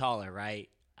 foot and taller, right?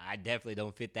 I definitely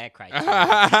don't fit that criteria.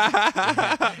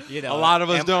 You know, a lot of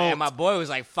us don't. And my boy was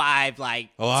like 5, like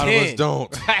a lot 10, of us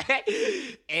don't.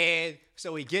 And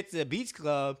so we get to the beach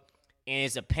club, and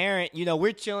it's apparent, you know,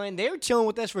 we're chilling. They were chilling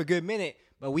with us for a good minute,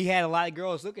 but we had a lot of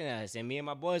girls looking at us, and me and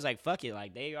my boys like, fuck it,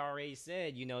 like they already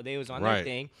said, you know, they was on their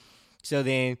thing. So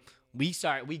then we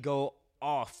go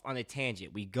off on a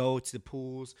tangent. We go to the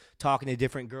pools, talking to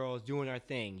different girls, doing our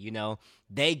thing. You know,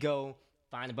 they go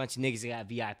find a bunch of niggas that got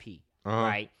VIP.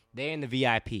 Right? They're in the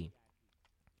VIP.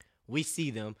 We see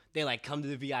them. They like come to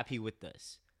the VIP with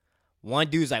us. One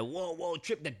dude's like, whoa,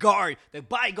 trip the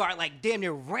bodyguard, like damn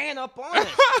near ran up on us.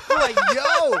 We're like,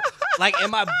 yo. Like,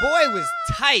 and my boy was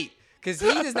tight because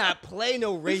he does not play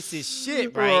no racist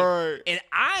shit, right? And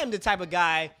I am the type of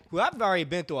guy who I've already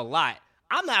been through a lot.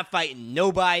 I'm not fighting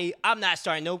nobody. I'm not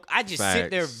starting I just sit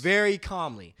there very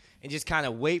calmly and just kind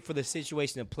of wait for the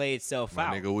situation to play itself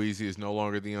out. Nigga Weezy is no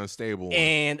longer the unstable one.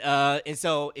 And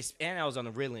so and I was on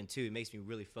the Ritalin too. It makes me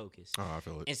really focus. Oh, I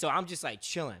feel it. And so I'm just like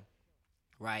chilling,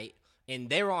 right? And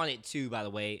they were on it too, by the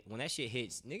way. When that shit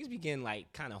hits, niggas be getting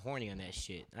like kind of horny on that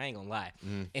shit. I ain't gonna lie.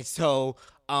 And so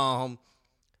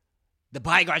the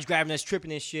bodyguard's grabbing us,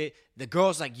 tripping and shit. The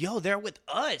girl's like, yo, they're with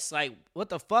us. Like, what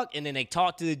the fuck? And then they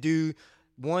talk to the dude.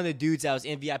 One of the dudes that was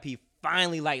in VIP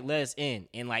finally like let us in,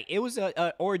 and like it was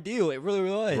a ordeal. It really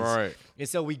was. Right. And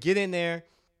so we get in there.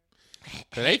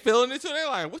 They feeling it too. They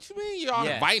like, what you mean y'all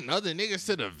inviting other niggas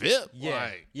to the VIP? Yeah,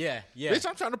 like, yeah. Bitch,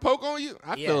 I'm trying to poke on you.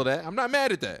 I feel that. I'm not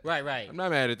mad at that. Right. I'm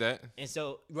not mad at that. And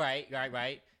so right.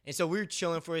 And so we were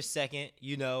chilling for a second,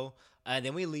 you know.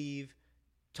 Then we leave,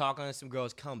 talking to some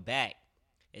girls, come back.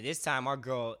 And this time our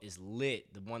girl is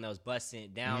lit, the one that was busting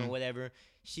it down or whatever.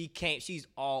 She's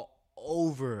all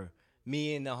over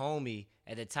me and the homie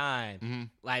at the time.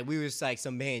 Like, we was like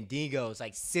some mandigos,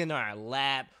 like sitting on our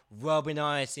lap, rubbing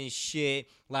on us and shit.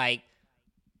 Like,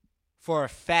 for a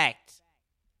fact,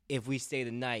 if we stay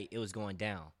the night, it was going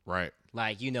down. Right.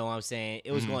 Like, you know what I'm saying?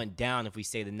 It was going down if we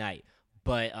stay the night.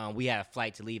 But we had a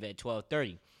flight to leave at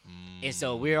 12:30. And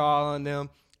so we're all on them.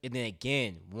 And then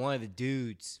again, one of the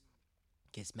dudes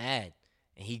gets mad.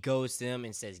 And he goes to them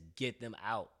and says, get them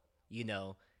out, you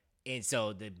know. And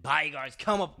so the bodyguards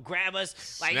come up, grab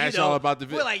us, like, Snatch you know, all about the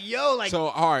we're like, yo, like. So,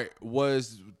 all right,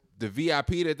 was the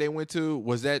VIP that they went to,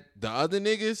 was that the other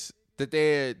niggas that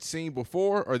they had seen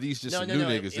before, or these just some new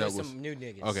niggas? It was some new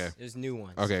niggas. Okay. It was new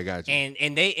ones. Okay, gotcha.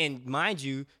 And mind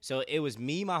you, so it was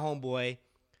me, my homeboy,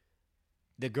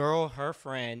 the girl, her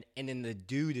friend, and then the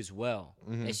dude as well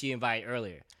that she invited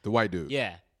earlier. The white dude.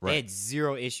 Yeah. Right. They had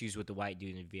zero issues with the white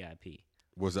dude in VIP.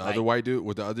 Was the other white dude,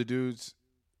 with the other dudes,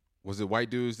 was it white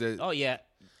dudes that? Oh, yeah.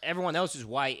 Everyone else was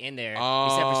white in there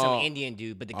except for some Indian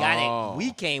dude. But the guy that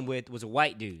we came with was a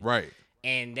white dude. Right.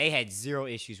 And they had zero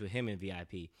issues with him in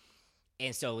VIP.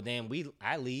 And so then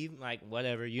I leave, like,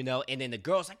 whatever, you know. And then the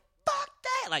girl's like, fuck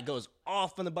that. Like, goes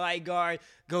off on the bodyguard,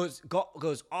 goes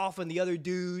off on the other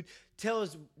dude.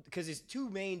 Tells, because it's two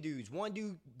main dudes. One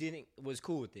dude was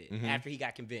cool with it after he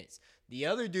got convinced. The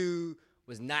other dude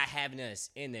was not having us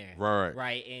in there.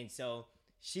 Right. And so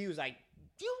she was like,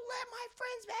 you let my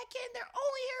friends back in. They're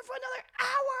only here for another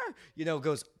hour. You know,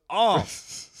 goes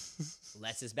off.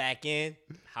 Lets us back in.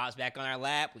 Hops back on our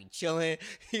lap. We chilling,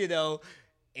 you know.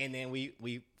 And then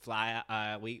we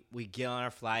fly. We get on our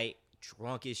flight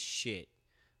drunk as shit.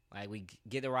 Like, we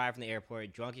get the ride from the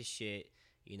airport drunk as shit.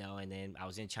 You know, and then I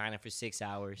was in China for 6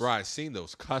 hours. Right, I seen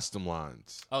those custom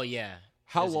lines. Oh, yeah.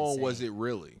 How long was it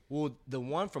really? Well, the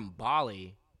one from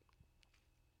Bali,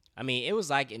 I mean, it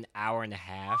was like an hour and a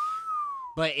half.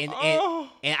 But and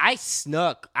I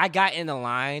snuck. I got in the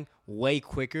line way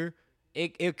quicker.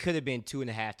 It could have been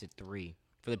 2.5 to 3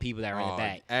 for the people that were in the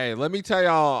back. Hey, let me tell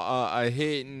y'all a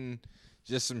hidden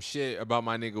just some shit about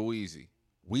my nigga Weezy.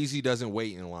 Weezy doesn't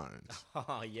wait in lines.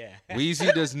 Oh yeah.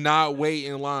 Weezy does not wait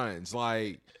in lines.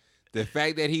 Like, the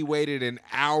fact that he waited an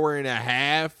hour and a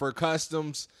half for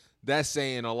customs, that's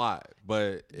saying a lot.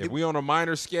 But if we on a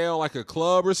minor scale, like a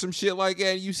club or some shit like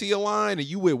that, and you see a line and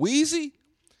you with Weezy,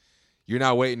 you're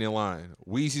not waiting in line.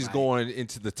 Weezy's going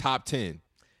into the top 10.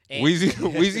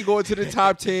 Weezy going to the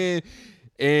top 10,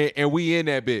 and we in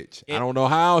that bitch. I don't know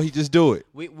how. He just do it.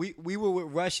 We were with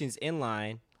Russians in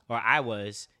line, or I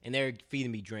was, and they were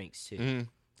feeding me drinks too. Mm-hmm.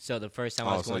 So the first time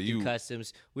I was going through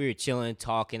customs, we were chilling,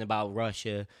 talking about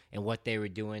Russia and what they were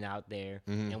doing out there,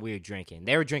 and we were drinking.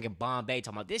 They were drinking Bombay,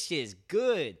 talking about this shit is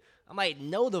good. I'm like,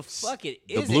 no, the fuck it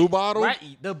isn't. The blue bottle?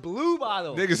 Right? The blue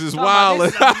bottle. Niggas is wildin'.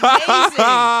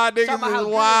 Niggas is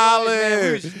wildin'.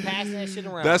 We were just passing that shit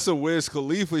around. That's a Wiz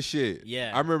Khalifa shit.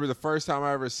 Yeah. I remember the first time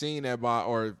I ever seen that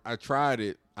bottle, or I tried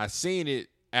it. I seen it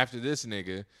after this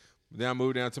nigga. Then I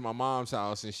moved down to my mom's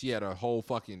house, and she had a whole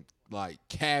fucking like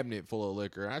cabinet full of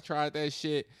liquor. I tried that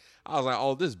shit. I was like,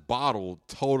 oh, this bottle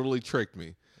totally tricked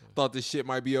me. Thought this shit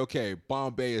might be okay.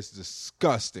 Bombay is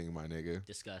disgusting, my nigga.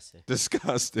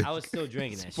 Disgusting. I was still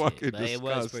drinking that fucking shit, but disgusting. it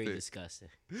was pretty disgusting.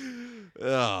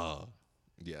 Oh,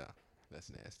 yeah, that's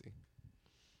nasty.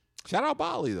 Shout out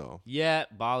Bali though. Yeah,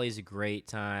 Bali's a great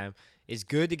time. It's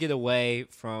good to get away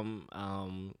from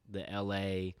the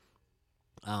LA.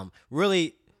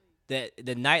 Really, the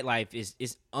nightlife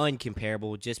is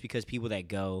uncomparable just because people that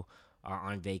go are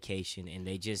on vacation and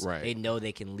they know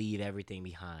they can leave everything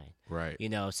behind. Right. You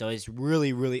know, so it's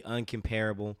really, really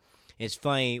uncomparable. It's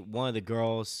funny, one of the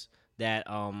girls that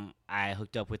I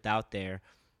hooked up with out there,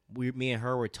 me and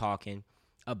her were talking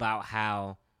about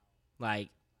how, like,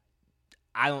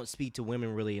 I don't speak to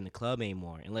women really in the club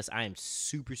anymore unless I am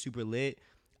super, super lit.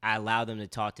 I allow them to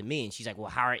talk to me. And she's like,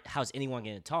 well, how's anyone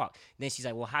going to talk? And then she's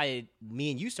like, well, how did me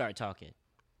and you start talking?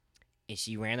 And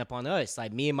she ran up on us.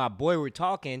 Like, me and my boy were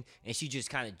talking, and she just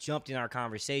kind of jumped in our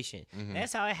conversation. Mm-hmm.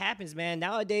 That's how it happens, man.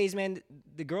 Nowadays, man,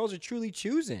 the girls are truly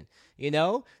choosing, you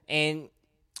know? And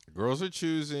girls are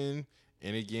choosing.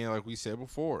 And again, like we said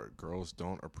before, girls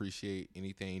don't appreciate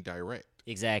anything direct.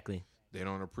 Exactly. They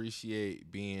don't appreciate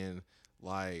being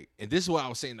like, and this is what I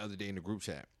was saying the other day in the group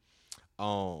chat.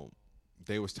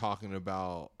 They was talking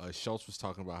about, Schultz was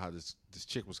talking about how this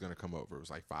chick was going to come over. It was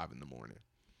like 5 a.m.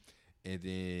 And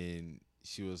then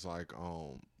she was like,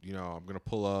 you know, I'm going to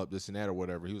pull up this and that or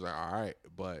whatever. He was like, all right,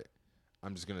 but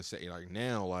I'm just going to say, like,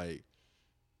 now, like,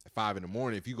 at 5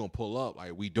 a.m, if you're going to pull up,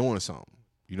 like, we doing something.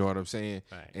 You know what I'm saying?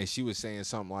 Right. And she was saying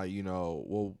something like, you know,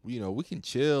 well, you know, we can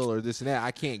chill or this and that.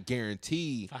 I can't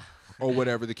guarantee or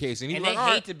whatever the case. And he was they like,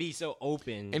 hate right. to be so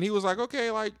open. And he was like, okay,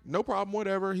 like, no problem,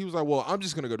 whatever. He was like, well, I'm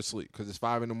just going to go to sleep because it's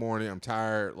 5 a.m. I'm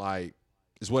tired. Like,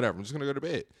 it's whatever. I'm just going to go to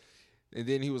bed. And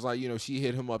then he was like, you know, she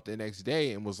hit him up the next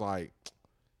day and was like,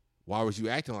 why was you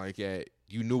acting like that?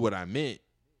 You knew what I meant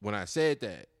when I said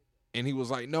that. And he was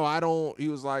like, no, I don't. He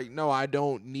was like, no, I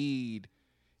don't need.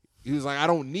 He was like, I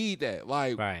don't need that.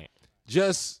 Like, right.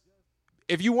 Just,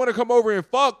 if you want to come over and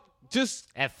fuck, just.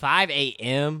 At 5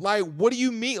 a.m.? Like, what do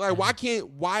you mean? Like,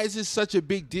 why is this such a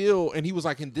big deal? And he was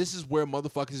like, and this is where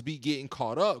motherfuckers be getting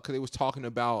caught up because they was talking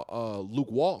about Luke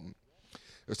Walton.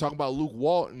 They was talking about Luke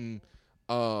Walton.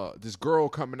 This girl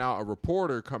coming out, a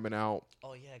reporter coming out,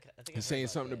 oh yeah, I think and saying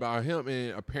something about him,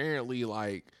 and apparently,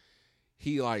 like,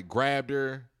 he like grabbed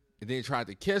her and then tried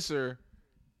to kiss her.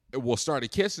 Well,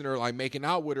 started kissing her, like making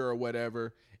out with her or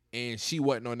whatever, and she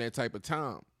wasn't on that type of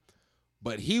time.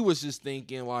 But he was just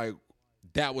thinking like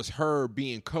that was her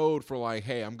being code for like,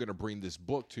 hey, I'm gonna bring this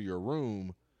book to your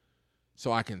room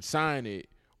so I can sign it,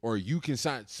 or you can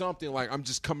sign something. Like, I'm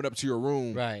just coming up to your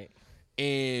room, right?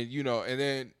 And you know,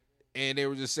 and they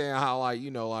were just saying how, like,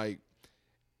 you know, like,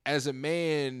 as a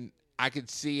man, I could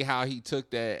see how he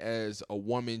took that as a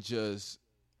woman just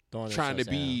trying to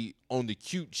be on the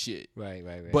cute shit. Right.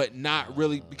 But not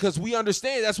really, because we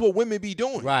understand that's what women be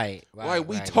doing. Right. Like,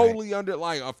 we totally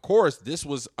like, of course, this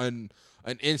was an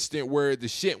instant where the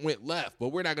shit went left, but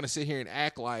we're not going to sit here and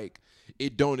act like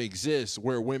it don't exist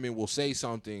where women will say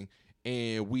something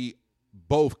and we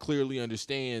both clearly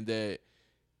understand that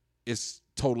it's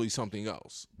totally something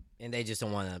else. And they just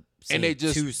don't want to say they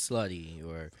just, too slutty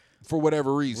or for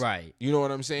whatever reason. Right. You know what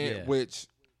I'm saying? Yeah. Which,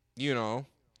 you know,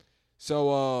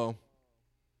 so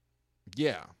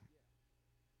yeah.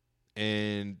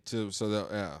 And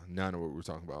now I know what we're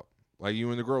talking about. Like you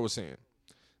and the girl was saying.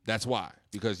 That's why.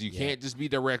 Because you can't just be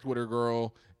direct with a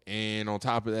girl, and on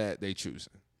top of that, they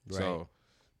choosing. Right. So,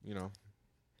 you know,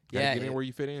 gotta get in where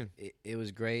you fit in. It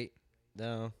was great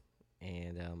though.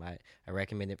 And I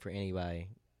recommend it for anybody.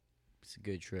 It's a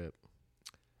good trip.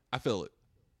 I feel it.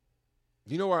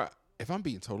 You know where? if I'm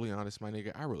being totally honest, my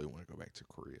nigga, I really want to go back to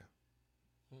Korea.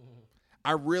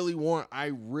 I really want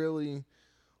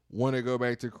to go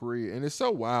back to Korea. And it's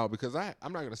so wild because I'm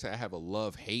not going to say I have a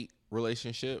love-hate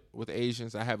relationship with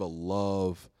Asians. I have a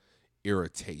love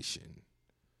irritation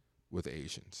with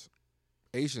Asians.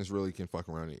 Asians really can fuck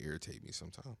around and irritate me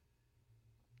sometimes.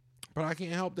 But I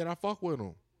can't help that I fuck with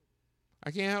them.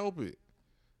 I can't help it.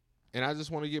 And I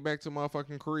just want to get back to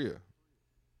motherfucking Korea.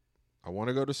 I want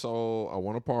to go to Seoul. I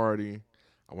want to party.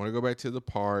 I want to go back to the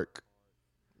park.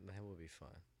 That would be fun.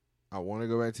 I want to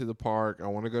go back to the park. I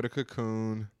want to go to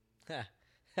Cocoon. I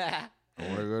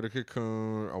want to go to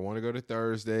Cocoon. I want to go to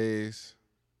Thursdays.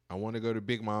 I want to go to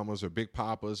Big Mama's or Big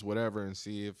Papa's, whatever, and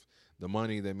see if the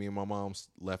money that me and my mom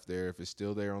left there, if it's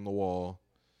still there on the wall.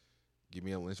 Give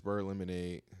me a Lynchburg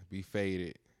lemonade. Be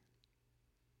faded.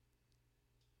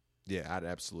 Yeah, I'd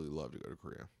absolutely love to go to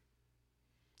Korea.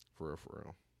 For real, for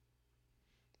real.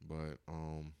 But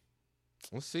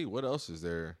let's see, what else is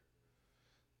there?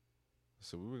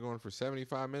 So we were going for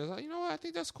 75 minutes. You know what? I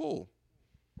think that's cool.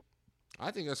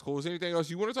 Is there anything else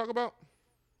you want to talk about?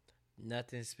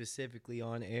 Nothing specifically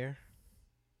on air.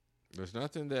 There's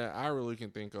nothing that I really can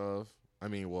think of. I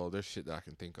mean, well, there's shit that I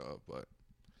can think of, but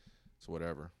it's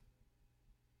whatever.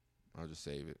 I'll just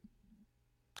save it.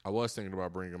 I was thinking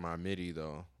about bringing my MIDI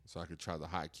though, so I could try the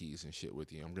hotkeys and shit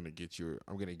with you. I'm gonna get you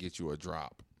a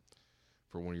drop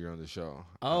for when you're on the show.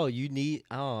 Oh, you need.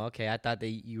 Oh, okay. I thought that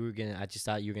you were gonna. I just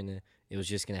thought you were gonna. It was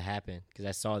just gonna happen because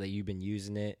I saw that you've been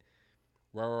using it.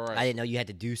 Right. I didn't know you had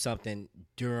to do something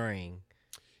during.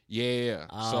 Yeah.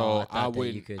 Oh, So I I thought that you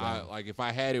wouldn't. could, Like if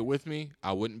I had it with me,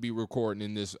 I wouldn't be recording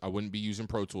in this. I wouldn't be using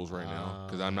Pro Tools right now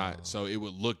because I'm not. So it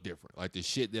would look different. Like the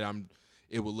shit that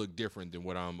it would look different than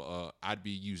what I'd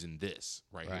be using this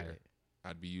right here.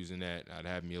 I'd be using that. I'd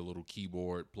have me a little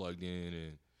keyboard plugged in,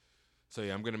 and so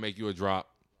yeah, I'm gonna make you a drop.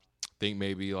 Think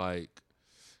maybe like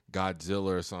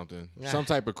Godzilla or something, some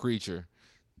type of creature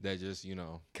that just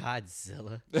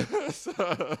Godzilla.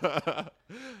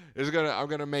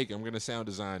 I'm gonna sound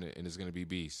design it, and it's gonna be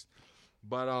beast.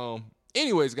 But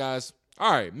anyways, guys,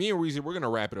 all right, me and Reezy, we're gonna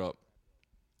wrap it up.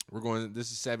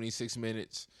 This is 76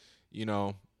 minutes.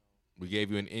 We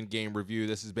gave you an in-game review.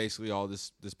 This is basically all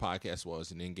this podcast was,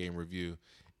 an in-game review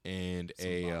and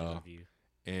review.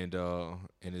 And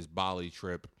his Bali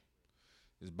trip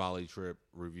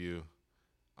review.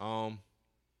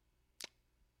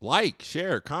 Like,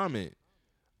 share, comment.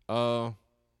 I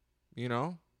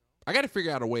got to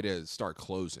figure out a way to start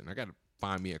closing. I got to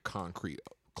find me a concrete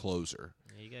closer.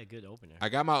 Yeah, you got a good opener. I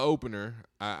got my opener.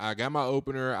 I got my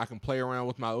opener. I can play around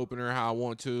with my opener how I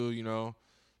want to,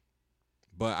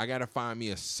 But I got to find me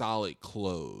a solid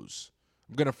close.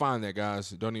 I'm going to find that, guys.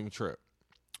 Don't even trip.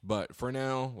 But for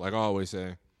now, like I always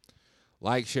say,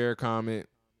 like, share, comment,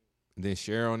 then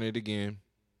share on it again,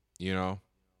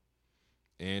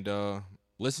 And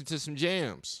listen to some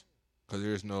jams because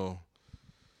there's no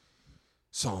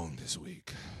song this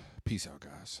week. Peace out,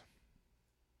 guys.